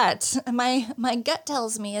games, but my gut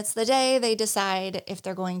tells me it's the day they decide if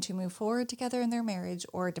they're going to move forward together in their marriage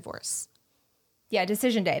or divorce. Yeah,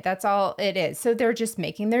 decision day. That's all it is. So they're just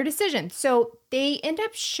making their decision. So they end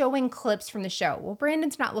up showing clips from the show. Well,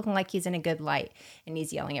 Brandon's not looking like he's in a good light, and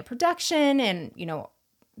he's yelling at production and,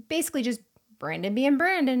 basically just Brandon being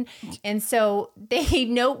Brandon. And so they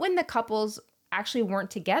note when the couples actually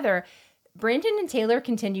weren't together, Brandon and Taylor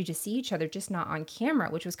continued to see each other, just not on camera,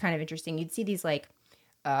 which was kind of interesting. You'd see these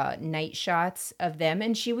night shots of them,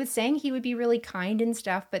 and she was saying he would be really kind and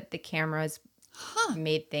stuff, but the cameras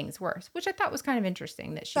made things worse, which I thought was kind of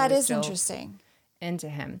interesting that she was still interesting into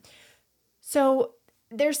him. So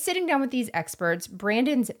they're sitting down with these experts.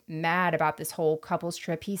 Brandon's mad about this whole couples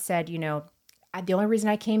trip. He said, the only reason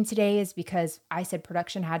I came today is because I said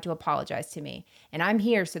production had to apologize to me, and I'm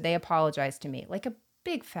here, so they apologized to me, like a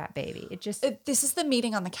big fat baby. This is the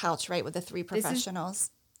meeting on the couch, right, with the three professionals.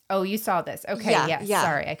 Oh, you saw this. Okay, yeah.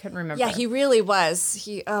 Sorry, I couldn't remember. Yeah, he really was.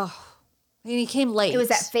 And he came late. It was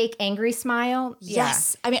that fake angry smile.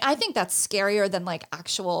 Yes. Yeah. I mean, I think that's scarier than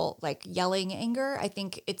actual yelling anger. I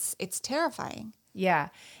think it's terrifying. Yeah.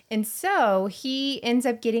 And so he ends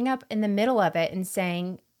up getting up in the middle of it and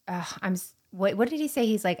saying, what did he say?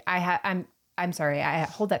 He's like, I'm sorry. I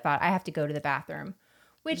hold that thought. I have to go to the bathroom.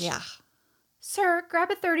 Which, sir, grab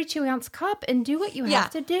a 32-ounce cup and do what you have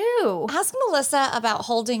to do. Ask Melissa about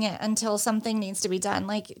holding it until something needs to be done.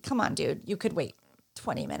 Come on, dude. You could wait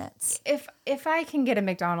 20 minutes. If I can get a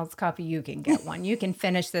McDonald's cup, you can get one. You can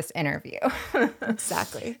finish this interview.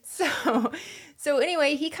 Exactly. So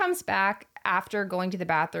anyway, he comes back after going to the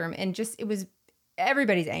bathroom, and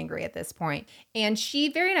everybody's angry at this point. And she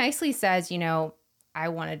very nicely says, I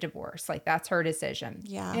want a divorce. That's her decision.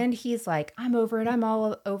 Yeah. And he's like, I'm over it. I'm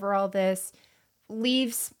all over all this.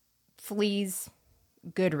 Leaves, flees,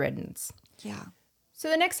 good riddance. Yeah. So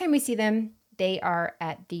the next time we see them, they are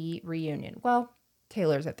at the reunion. Well,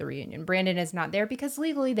 Taylor's at the reunion. Brandon is not there because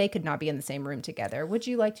legally they could not be in the same room together. Would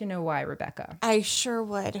you like to know why, Rebecca? I sure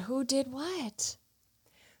would. Who did what?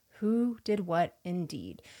 Who did what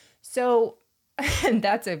indeed? So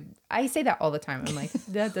I say that all the time. I'm like,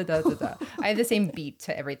 da, da, da, da, da. I have the same beat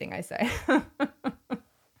to everything I say.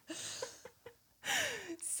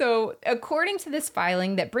 So according to this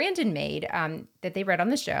filing that Brandon made, that they read on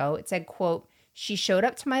the show, it said, quote, she showed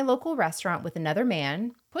up to my local restaurant with another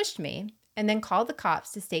man, pushed me, and then called the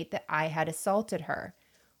cops to state that I had assaulted her.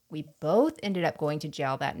 We both ended up going to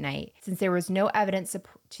jail that night since there was no evidence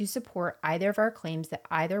to support either of our claims that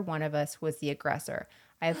either one of us was the aggressor.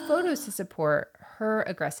 I have photos to support her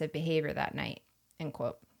aggressive behavior that night, end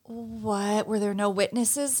quote. What? Were there no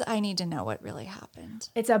witnesses? I need to know what really happened.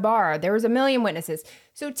 It's a bar. There was a million witnesses.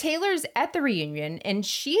 So Taylor's at the reunion, and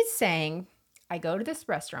she's saying, I go to this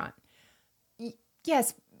restaurant.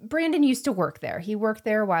 Yes, Brandon used to work there. He worked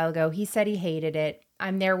there a while ago. He said he hated it.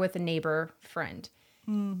 I'm there with a neighbor friend.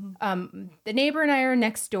 Mm-hmm. The neighbor and I are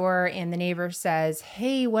next door, and the neighbor says,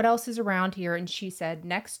 hey, what else is around here? And she said,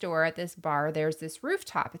 next door at this bar, there's this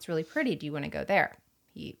rooftop. It's really pretty. Do you want to go there?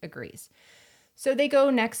 He agrees. So they go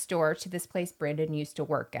next door to this place Brandon used to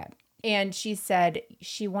work at. And she said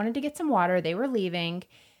she wanted to get some water. They were leaving.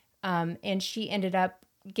 And she ended up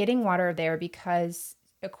getting water there because,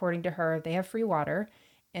 according to her, they have free water.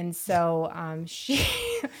 And so she,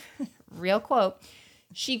 real quote,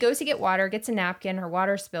 she goes to get water, gets a napkin, her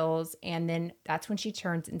water spills, and then that's when she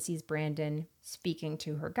turns and sees Brandon speaking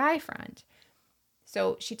to her guy friend.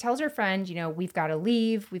 So she tells her friend, we've got to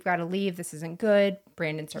leave. This isn't good.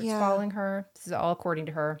 Brandon starts following her. This is all according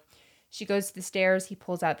to her. She goes to the stairs. He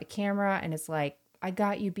pulls out the camera and is like, I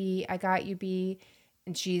got you, B. I got you, B.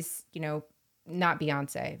 And she's, not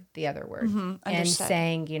Beyonce, the other word. And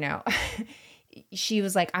saying, she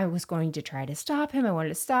was like, I was going to try to stop him. I wanted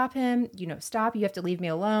to stop him. Stop. You have to leave me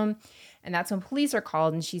alone. And that's when police are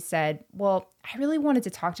called. And she said, well, I really wanted to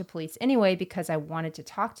talk to police anyway because I wanted to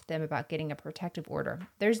talk to them about getting a protective order.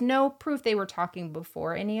 There's no proof they were talking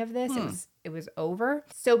before any of this. It was over.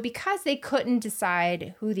 So because they couldn't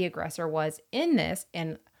decide who the aggressor was in this,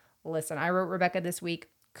 and listen, I wrote Rebecca this week,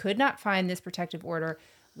 could not find this protective order,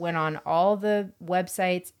 went on all the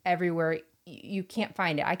websites everywhere. You can't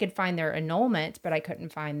find it. I could find their annulment, but I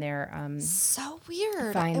couldn't find their so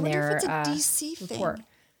weird. Find I wonder their if it's a DC thing. report.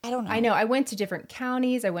 I don't know. I know. I went to different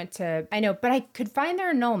counties. But I could find their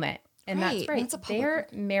annulment, and that's right. That's Their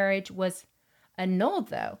marriage was annulled,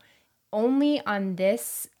 though. Only on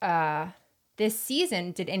this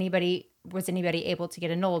season was anybody able to get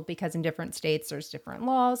annulled, because in different states there's different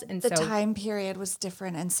laws, and the time period was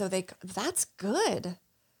different, and so that's good.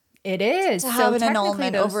 It is to have an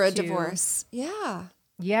annulment over a divorce. Yeah.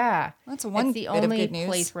 Yeah. That's one the bit only of good news.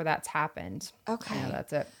 place where that's happened. Okay. Yeah,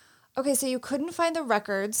 that's it. Okay, so you couldn't find the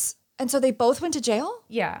records, and so they both went to jail?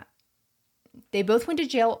 Yeah. They both went to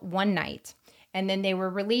jail one night. And then they were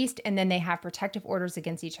released, and then they have protective orders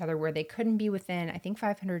against each other where they couldn't be within, I think,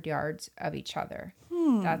 500 yards of each other.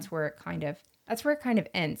 That's where it kind of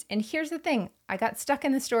ends. And here's the thing. I got stuck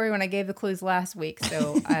in the story when I gave the clues last week,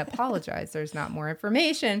 so I apologize. There's not more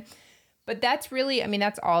information. But that's really, I mean,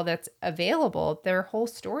 that's all that's available. Their whole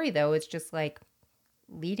story, though, is just like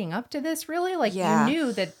leading up to this, really. Like, you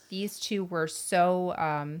knew that these two were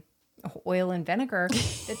so oil and vinegar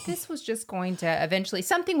that this was just going to eventually,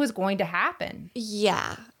 something was going to happen.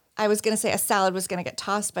 Yeah. I was going to say a salad was going to get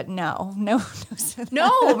tossed, but no. No,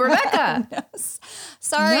 Rebecca. No.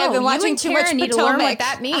 Sorry, No, I've been you watching and too Karen much need to learn Potomac. what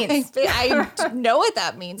that means. I know what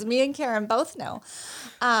that means. Me and Karen both know.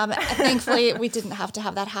 Thankfully, we didn't have to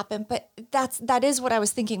have that happen. But that is what I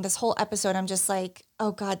was thinking this whole episode. I'm just like,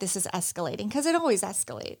 oh God, this is escalating, because it always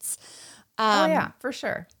escalates. Oh, yeah, for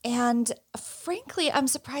sure. And frankly, I'm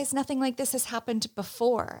surprised nothing like this has happened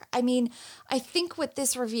before. I mean, I think what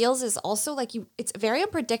this reveals is also like it's very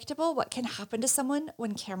unpredictable what can happen to someone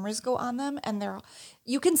when cameras go on them, and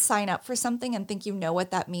you can sign up for something and think you know what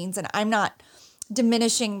that means. And I'm not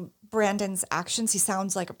diminishing Brandon's actions. He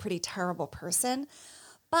sounds like a pretty terrible person,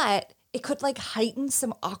 but it could like heighten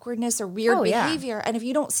some awkwardness or weird behavior. And if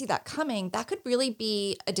you don't see that coming, that could really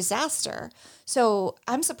be a disaster. So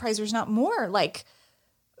I'm surprised there's not more like,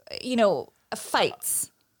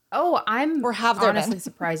 fights. Oh, I'm Or have there honestly been?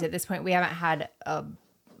 surprised at this point we haven't had a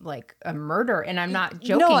murder. And I'm not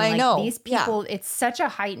joking. No, I like, know. These people, it's such a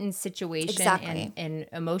heightened situation. Exactly. And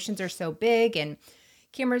emotions are so big and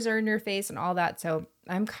cameras are in your face and all that. So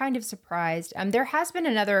I'm kind of surprised. There has been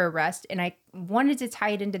another arrest, and I wanted to tie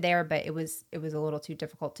it into there, but it was a little too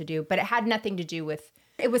difficult to do. But it had nothing to do with,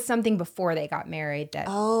 it was something before they got married that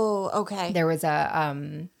Okay. there was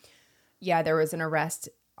an arrest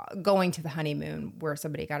going to the honeymoon where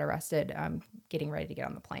somebody got arrested, getting ready to get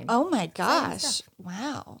on the plane. Oh my gosh.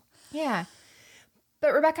 Wow. Yeah.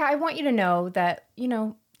 But Rebecca, I want you to know that,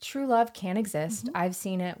 true love can exist. Mm-hmm. I've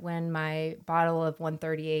seen it when my bottle of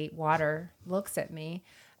 138 water looks at me.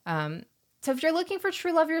 So if you're looking for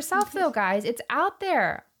true love yourself, though, guys, it's out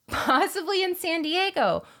there, possibly in San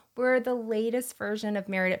Diego, where the latest version of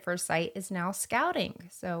Married at First Sight is now scouting.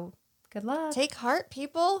 So good luck. Take heart,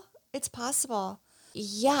 people. It's possible.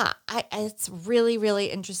 Yeah, it's really, really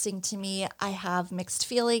interesting to me. I have mixed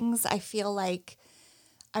feelings. I feel like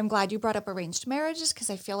I'm glad you brought up arranged marriages, because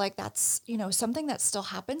I feel like that's, something that still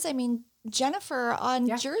happens. I mean, Jennifer on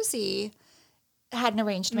Jersey had an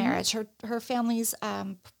arranged marriage. Her family's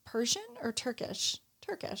Persian or Turkish,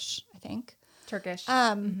 I think. Turkish.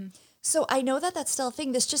 So I know that that's still a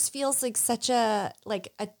thing. This just feels like such a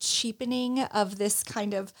cheapening of this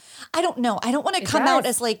kind of, I don't know. I don't want to come out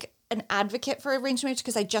as like an advocate for arranged marriage,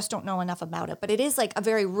 because I just don't know enough about it. But it is like a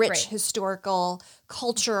very rich historical,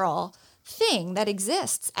 cultural thing that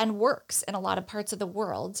exists and works in a lot of parts of the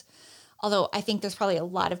world. Although I think there's probably a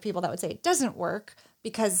lot of people that would say it doesn't work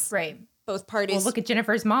because both parties. Well, look at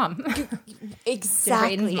Jennifer's mom.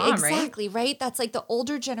 Exactly. Mom, exactly. Right. That's like the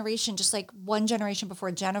older generation, just like one generation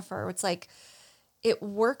before Jennifer. It's like it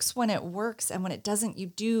works when it works, and when it doesn't, you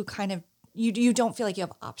do kind of you don't feel like you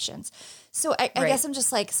have options. So I guess I'm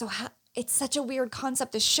just like, it's such a weird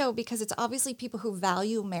concept, this show, because it's obviously people who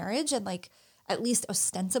value marriage and like at least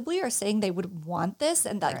ostensibly are saying they would want this,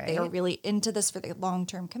 and that they are really into this for the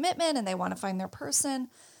long-term commitment and they want to find their person.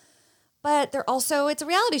 But they're also, it's a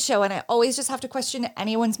reality show, and I always just have to question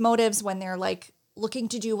anyone's motives when they're like looking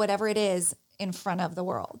to do whatever it is in front of the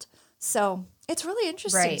world. So it's really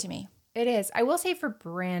interesting to me. It is. I will say, for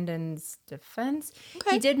Brandon's defense,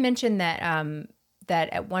 he did mention that that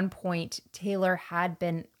at one point Taylor had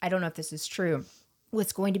been, I don't know if this is true,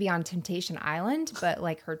 was going to be on Temptation Island, but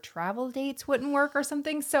like her travel dates wouldn't work or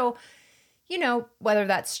something. So, whether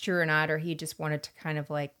that's true or not, or he just wanted to kind of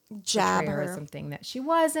like jab her her as something that she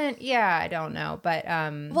wasn't. Yeah, I don't know. But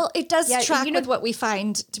well, it does track with what we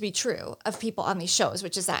find to be true of people on these shows,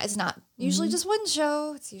 which is that it's not usually just one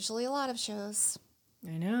show. It's usually a lot of shows.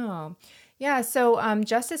 I know. Yeah, so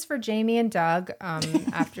justice for Jamie and Doug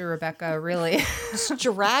after Rebecca really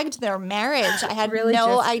dragged their marriage. I had really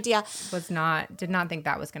no idea. Did not think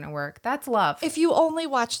that was going to work. That's love. If you only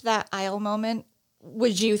watched that aisle moment,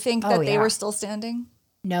 would you think that they were still standing?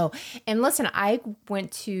 No. And listen, I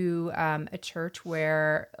went to a church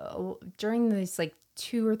where during these like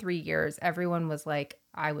 2 or 3 years, everyone was like,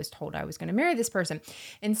 I was told I was going to marry this person.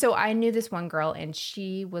 And so I knew this one girl, and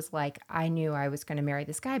she was like, I knew I was going to marry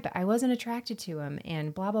this guy, but I wasn't attracted to him,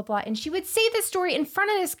 and blah, blah, blah. And she would say this story in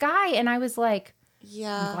front of this guy. And I was like,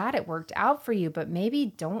 I'm glad it worked out for you, but maybe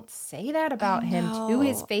don't say that about him to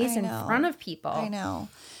his face in front of people. I know.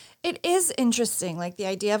 It is interesting, like the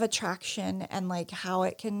idea of attraction and like how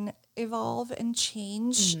it can evolve and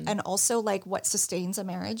change, and also like what sustains a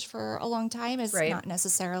marriage for a long time is Right. not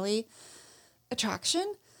necessarily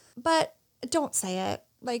attraction. But don't say it.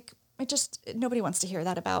 Like nobody wants to hear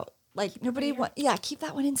that about like nobody keep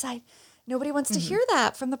that one inside. Nobody wants to hear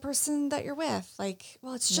that from the person that you're with. Like,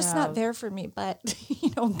 well, it's just not there for me, but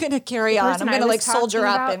I'm going to carry on. I'm person I going to was like soldier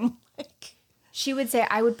talking up about- and like She would say,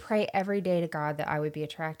 I would pray every day to God that I would be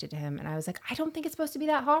attracted to him. And I was like, I don't think it's supposed to be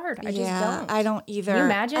that hard. I just don't. I don't either. Can you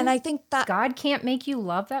imagine? And I think that God can't make you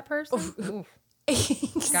love that person. Oof.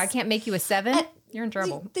 God can't make you a 7. You're in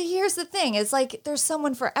trouble. Here's the thing is like there's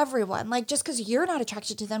someone for everyone. Like just because you're not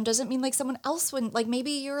attracted to them doesn't mean like someone else wouldn't. Like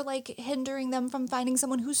maybe you're like hindering them from finding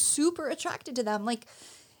someone who's super attracted to them. Like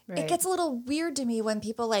it Right. gets a little weird to me when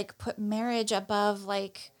people like put marriage above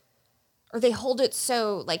like, or they hold it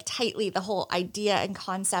so like tightly, the whole idea and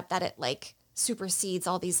concept that it like supersedes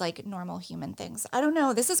all these like normal human things. I don't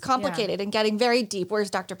know. This is complicated and getting very deep. Where's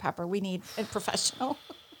Dr. Pepper? We need a professional.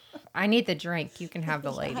 I need the drink. You can have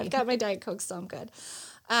the lady. I've got my Diet Coke, so I'm good.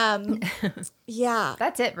 Yeah.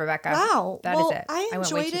 That's it, Rebecca. Wow. That is well, it. I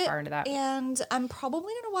went way enjoyed too it, far into that. and I'm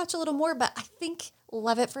probably going to watch a little more, but I think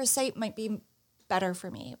Love at First Sight might be better for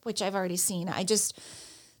me, which I've already seen.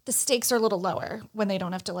 The stakes are a little lower when they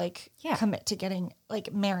don't have to like Yeah. commit to getting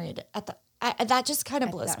like married at that just kind of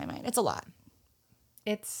blows my mind. It's a lot.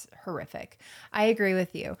 It's horrific. I agree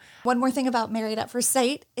with you. One more thing about Married at First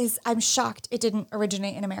Sight is I'm shocked it didn't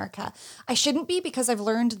originate in America. I shouldn't be because I've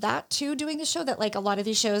learned that too doing the show that like a lot of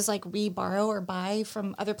these shows like we borrow or buy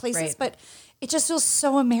from other places, Right. but it just feels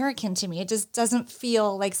so American to me. It just doesn't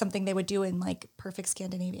feel like something they would do in like perfect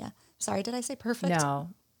Scandinavia. Sorry, did I say perfect? No.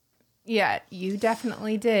 Yeah, you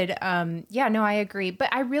definitely did. Yeah, no, I agree. But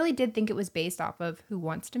I really did think it was based off of Who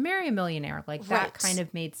Wants to Marry a Millionaire. Like that Right. kind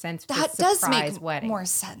of made sense. That with does surprise make wedding. more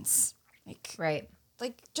sense. Right.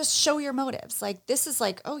 Like just show your motives. Like this is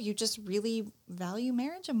like, oh, you just really value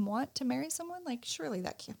marriage and want to marry someone? Like surely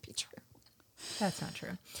that can't be true. That's not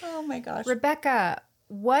true. Oh my gosh. Rebecca,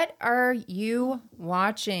 what are you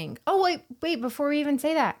watching? Oh, wait, before we even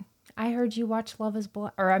say that, I heard you watch Love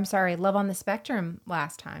on the Spectrum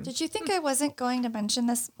last time. Did you think I wasn't going to mention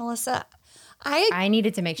this, Melissa? I I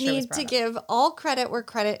needed to make sure it was need brought to up. give all credit where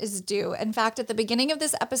credit is due. In fact, at the beginning of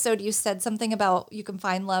this episode, you said something about you can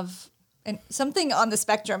find love and something on the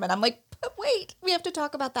spectrum. And I'm like, but wait, we have to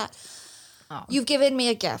talk about that. Oh. You've given me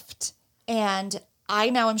a gift. And I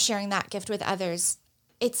now am sharing that gift with others.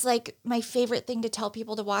 It's like my favorite thing to tell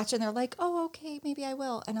people to watch. And they're like, oh, okay, maybe I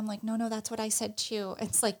will. And I'm like, no, that's what I said too.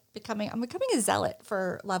 It's like I'm becoming a zealot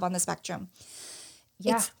for Love on the Spectrum.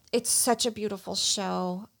 Yeah. It's such a beautiful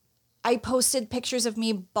show. I posted pictures of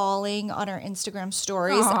me bawling on our Instagram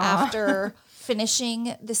stories after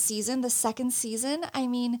finishing the season, the second season. I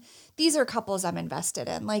mean, these are couples I'm invested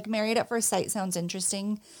in. Like Married at First Sight sounds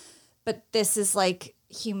interesting, but this is like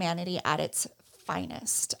humanity at its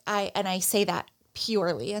finest. I say that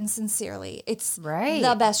purely and sincerely. It's Right.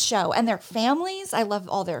 the best show. And their families, I love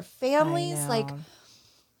all their families. I know. Like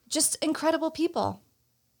just incredible people.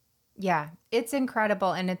 Yeah, it's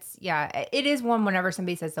incredible. And it is one whenever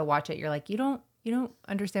somebody says they'll watch it, you're like, you don't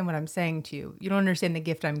understand what I'm saying to you. You don't understand the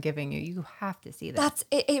gift I'm giving you. You have to see this. That's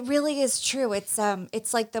it. It really is true. It's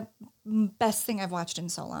like the best thing I've watched in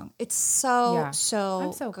so long. It's so I'm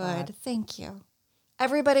so good. glad. Thank you.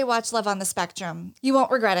 Everybody watch Love on the Spectrum. You won't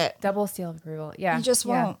regret it. Double seal of approval. Yeah. You just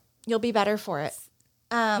yeah. won't. You'll be better for it.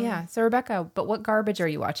 Yeah. So Rebecca, but what garbage are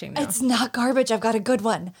you watching now? It's not garbage. I've got a good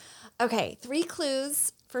one. Okay, 3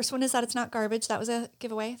 clues. First one is that it's not garbage. That was a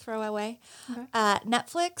giveaway, throwaway. Okay.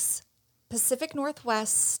 Netflix, Pacific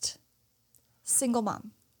Northwest, Single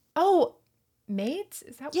Mom. Oh, Maids?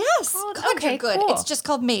 Is that what Yes. it's called? God, Okay, you're good. cool. It's just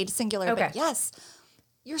called Maid, singular. Okay. But yes,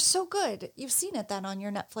 you're so good. You've seen it then on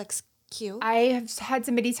your Netflix queue. I have had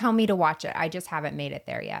somebody tell me to watch it. I just haven't made it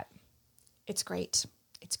there yet. It's great.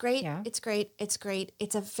 It's great. Yeah? It's great. It's great.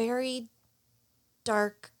 It's a very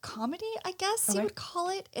dark comedy, I guess you Okay. would call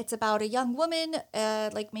it. It's about a young woman,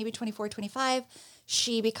 like maybe 24, 25.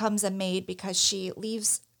 She becomes a maid because she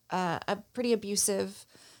leaves a pretty abusive,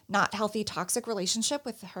 not healthy, toxic relationship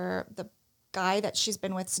with the guy that she's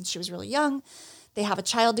been with since she was really young. They have a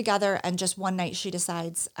child together, and just one night she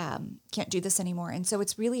decides can't do this anymore. And so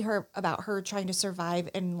it's really about her trying to survive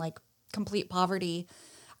in like complete poverty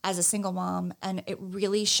as a single mom, and it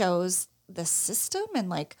really shows the system and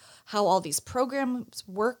like how all these programs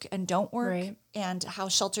work and don't work, Right. and how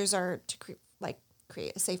shelters are to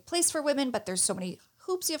create a safe place for women, but there's so many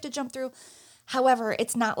hoops you have to jump through. However,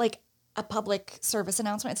 it's not like a public service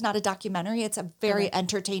announcement. It's not a documentary. It's a very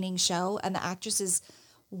entertaining show, and the actress is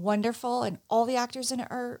wonderful, and all the actors in it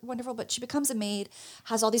are wonderful. But she becomes a maid,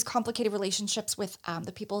 has all these complicated relationships with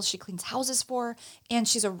the people she cleans houses for, and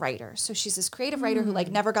she's a writer. So she's this creative writer who like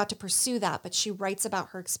never got to pursue that, but she writes about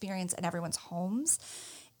her experience in everyone's homes.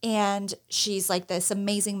 And she's like this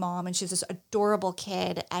amazing mom, and she's this adorable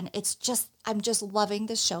kid, and it's just I'm just loving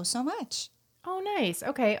this show so much. Oh, nice.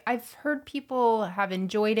 Okay, I've heard people have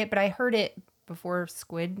enjoyed it, but I heard it before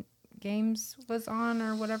Squid Games was on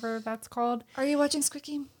or whatever that's called. Are you watching Squid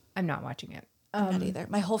Game? I'm not watching it. I'm not either.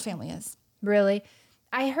 My whole family is. Really?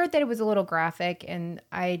 I heard that it was a little graphic, and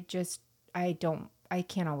I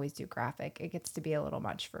can't always do graphic. It gets to be a little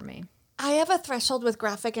much for me. I have a threshold with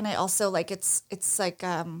graphic, and I also like it's like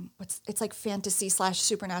it's like fantasy /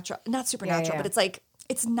 supernatural, not supernatural, Yeah. but it's like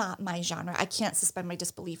it's not my genre. I can't suspend my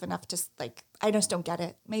disbelief enough to like I just don't get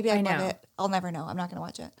it. Maybe I love know. it. I'll never know. I'm not gonna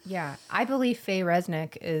watch it. Yeah, I believe Faye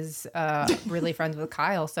Resnick is really friends with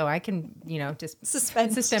Kyle, so I can, just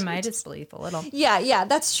Suspend my disbelief a little. Yeah,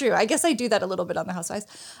 that's true. I guess I do that a little bit on The Housewives.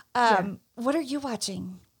 What are you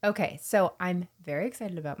watching? Okay, so I'm very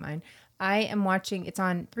excited about mine. I am watching, it's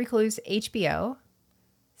on 3 Clues, HBO,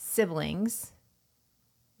 Siblings,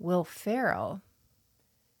 Will Ferrell.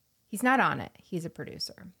 He's not on it. He's a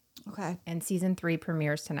producer. Okay. And season 3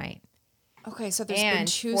 premieres tonight. Okay, so there's been And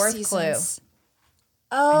 2 fourth seasons. clue.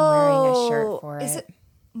 Oh, I'm wearing a shirt for is it. it?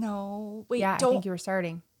 No, wait. Yeah, I don't think you were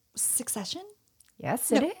starting. Succession.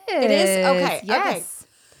 Yes, No, it is. it is? Okay, Yes.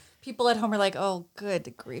 People at home are like, "Oh,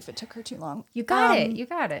 good grief! It took her too long." You got it. You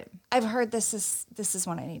got it. I've heard this is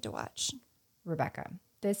one I need to watch. Rebecca,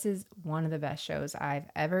 this is one of the best shows I've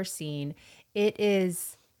ever seen. It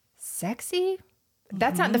is sexy.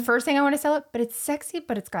 That's not the first thing I want to sell it, but it's sexy,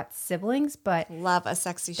 but it's got siblings. But Love a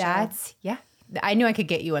sexy show. yeah. I knew I could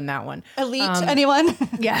get you in that one. Elite, anyone?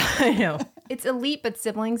 Yeah, I know. It's elite, but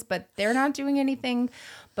siblings, but they're not doing anything.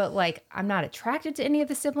 But like, I'm not attracted to any of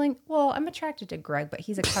the siblings. Well, I'm attracted to Greg, but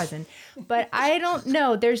he's a cousin. But I don't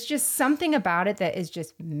know. There's just something about it that is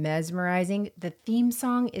just mesmerizing. The theme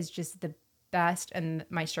song is just the best. And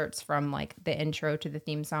my shirt's from like the intro to the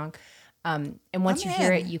theme song. And once you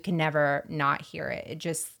hear it, you can never not hear it. It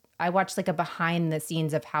just, I watched like a behind the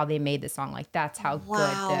scenes of how they made the song. Like that's how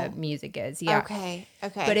good the music is. Yeah. Okay.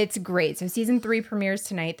 But it's great. So season 3 premieres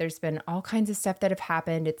tonight. There's been all kinds of stuff that have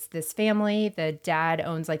happened. It's this family. The dad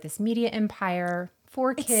owns like this media empire,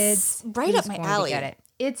 4 kids. right up Who's my going to alley. get it?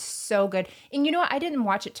 It's so good. And you know what? I didn't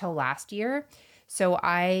watch it till last year. So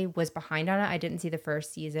I was behind on it. I didn't see the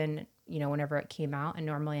first season, whenever it came out. And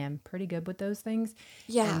normally I'm pretty good with those things.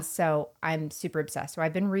 Yeah. And so I'm super obsessed. So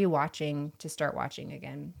I've been rewatching to start watching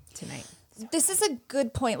again tonight. This is a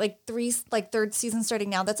good point. Like third season starting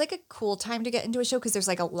now. That's like a cool time to get into a show because there's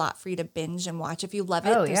like a lot for you to binge and watch. If you love it,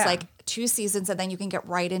 there's like 2 seasons and then you can get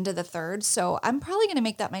right into the third. So I'm probably going to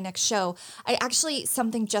make that my next show.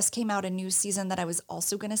 Something just came out, a new season that I was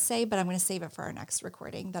also going to say, but I'm going to save it for our next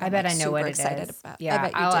recording. That I bet I know what it excited is. about. Yeah, I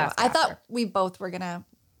bet you I'll do. ask I thought after. we both were going to,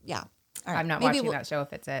 yeah. All right. I'm not Maybe watching that show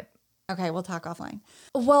if it's it. Okay, we'll talk offline.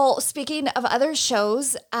 Well, speaking of other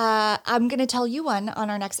shows, I'm going to tell you one on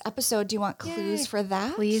our next episode. Do you want clues for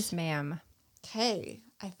that? Please, ma'am. Okay,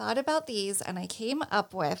 I thought about these and I came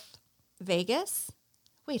up with Vegas.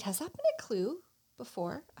 Wait, has that been a clue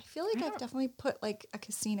before? I feel like I've definitely put like a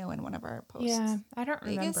casino in one of our posts. Yeah, I don't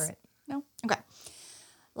remember Vegas? it. No? Okay.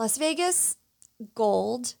 Las Vegas,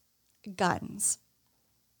 gold, guns.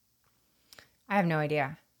 I have no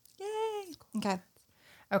idea. Yay. Okay.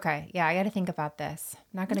 Okay, yeah, I got to think about this.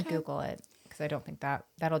 I'm not going to Google it because I don't think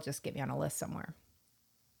that'll just get me on a list somewhere.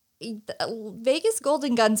 Vegas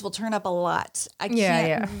Golden Guns will turn up a lot. I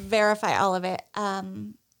can't verify all of it.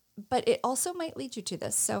 But it also might lead you to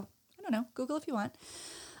this. So I don't know. Google if you want.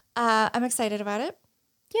 I'm excited about it.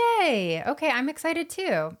 Yay. Okay, I'm excited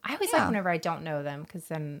too. I always like whenever I don't know them because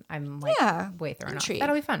then I'm like way thrown off.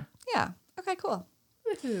 That'll be fun. Yeah. Okay, cool.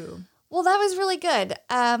 Woohoo. Well, that was really good.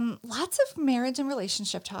 Lots of marriage and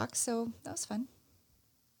relationship talk. So that was fun.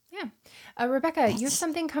 Yeah. Rebecca, you have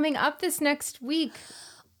something coming up this next week.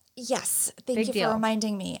 Yes. Thank Big you deal. for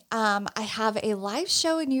reminding me. I have a live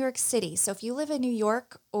show in New York City. So if you live in New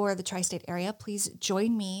York or the tri-state area, please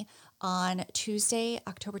join me on Tuesday,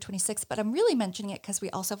 October 26th. But I'm really mentioning it because we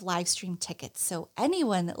also have live stream tickets. So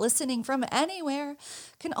anyone listening from anywhere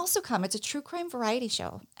can also come. It's a true crime variety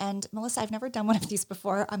show. And Melissa, I've never done one of these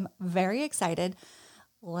before. I'm very excited,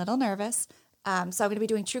 a little nervous. So I'm going to be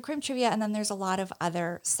doing true crime trivia. And then there's a lot of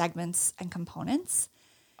other segments and components.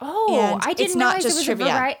 Oh, And I didn't it's not realize just it was trivia. a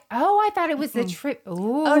variety. Oh, I thought it was the trip.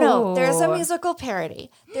 Ooh. Oh, no. There's a musical parody.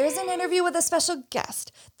 There's an interview with a special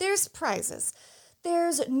guest. There's prizes.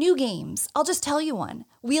 There's new games. I'll just tell you one.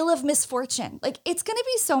 Wheel of Misfortune. Like, it's going to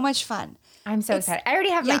be so much fun. I'm so excited. I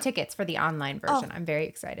already have yeah. my tickets for the online version. I'm very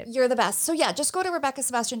excited. You're the best. So yeah, just go to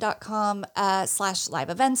RebeccaSebastian.com/live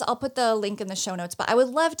events. I'll put the link in the show notes, but I would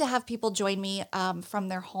love to have people join me from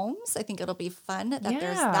their homes. I think it'll be fun that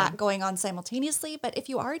there's that going on simultaneously. But if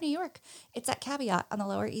you are in New York, it's at Caveat on the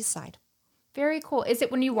Lower East Side. Very cool. Is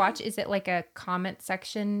it when you watch, is it like a comment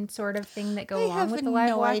section sort of thing that go along with the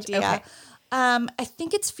live watch? Idea. Okay. I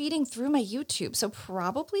think it's feeding through my YouTube. So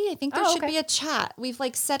probably, I think there should be a chat. We've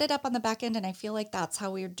like set it up on the back end and I feel like that's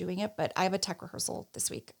how we're doing it. But I have a tech rehearsal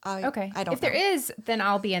this week. I don't know. If there is, then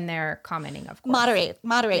I'll be in there commenting, of course.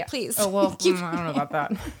 Moderate, please. Oh, well, I don't know about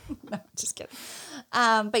that. No, just kidding.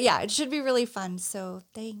 But yeah, it should be really fun. So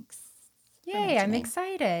thanks. Yay, I'm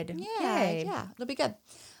excited. Yeah, it'll be good.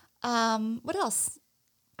 What else?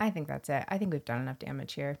 I think that's it. I think we've done enough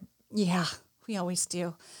damage here. Yeah, we always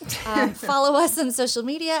do. Follow us on social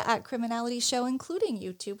media at Criminality Show, including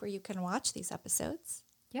YouTube, where you can watch these episodes.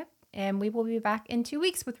 Yep. And we will be back in 2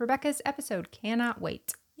 weeks with Rebecca's episode. Cannot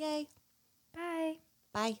wait. Yay. Bye.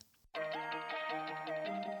 Bye.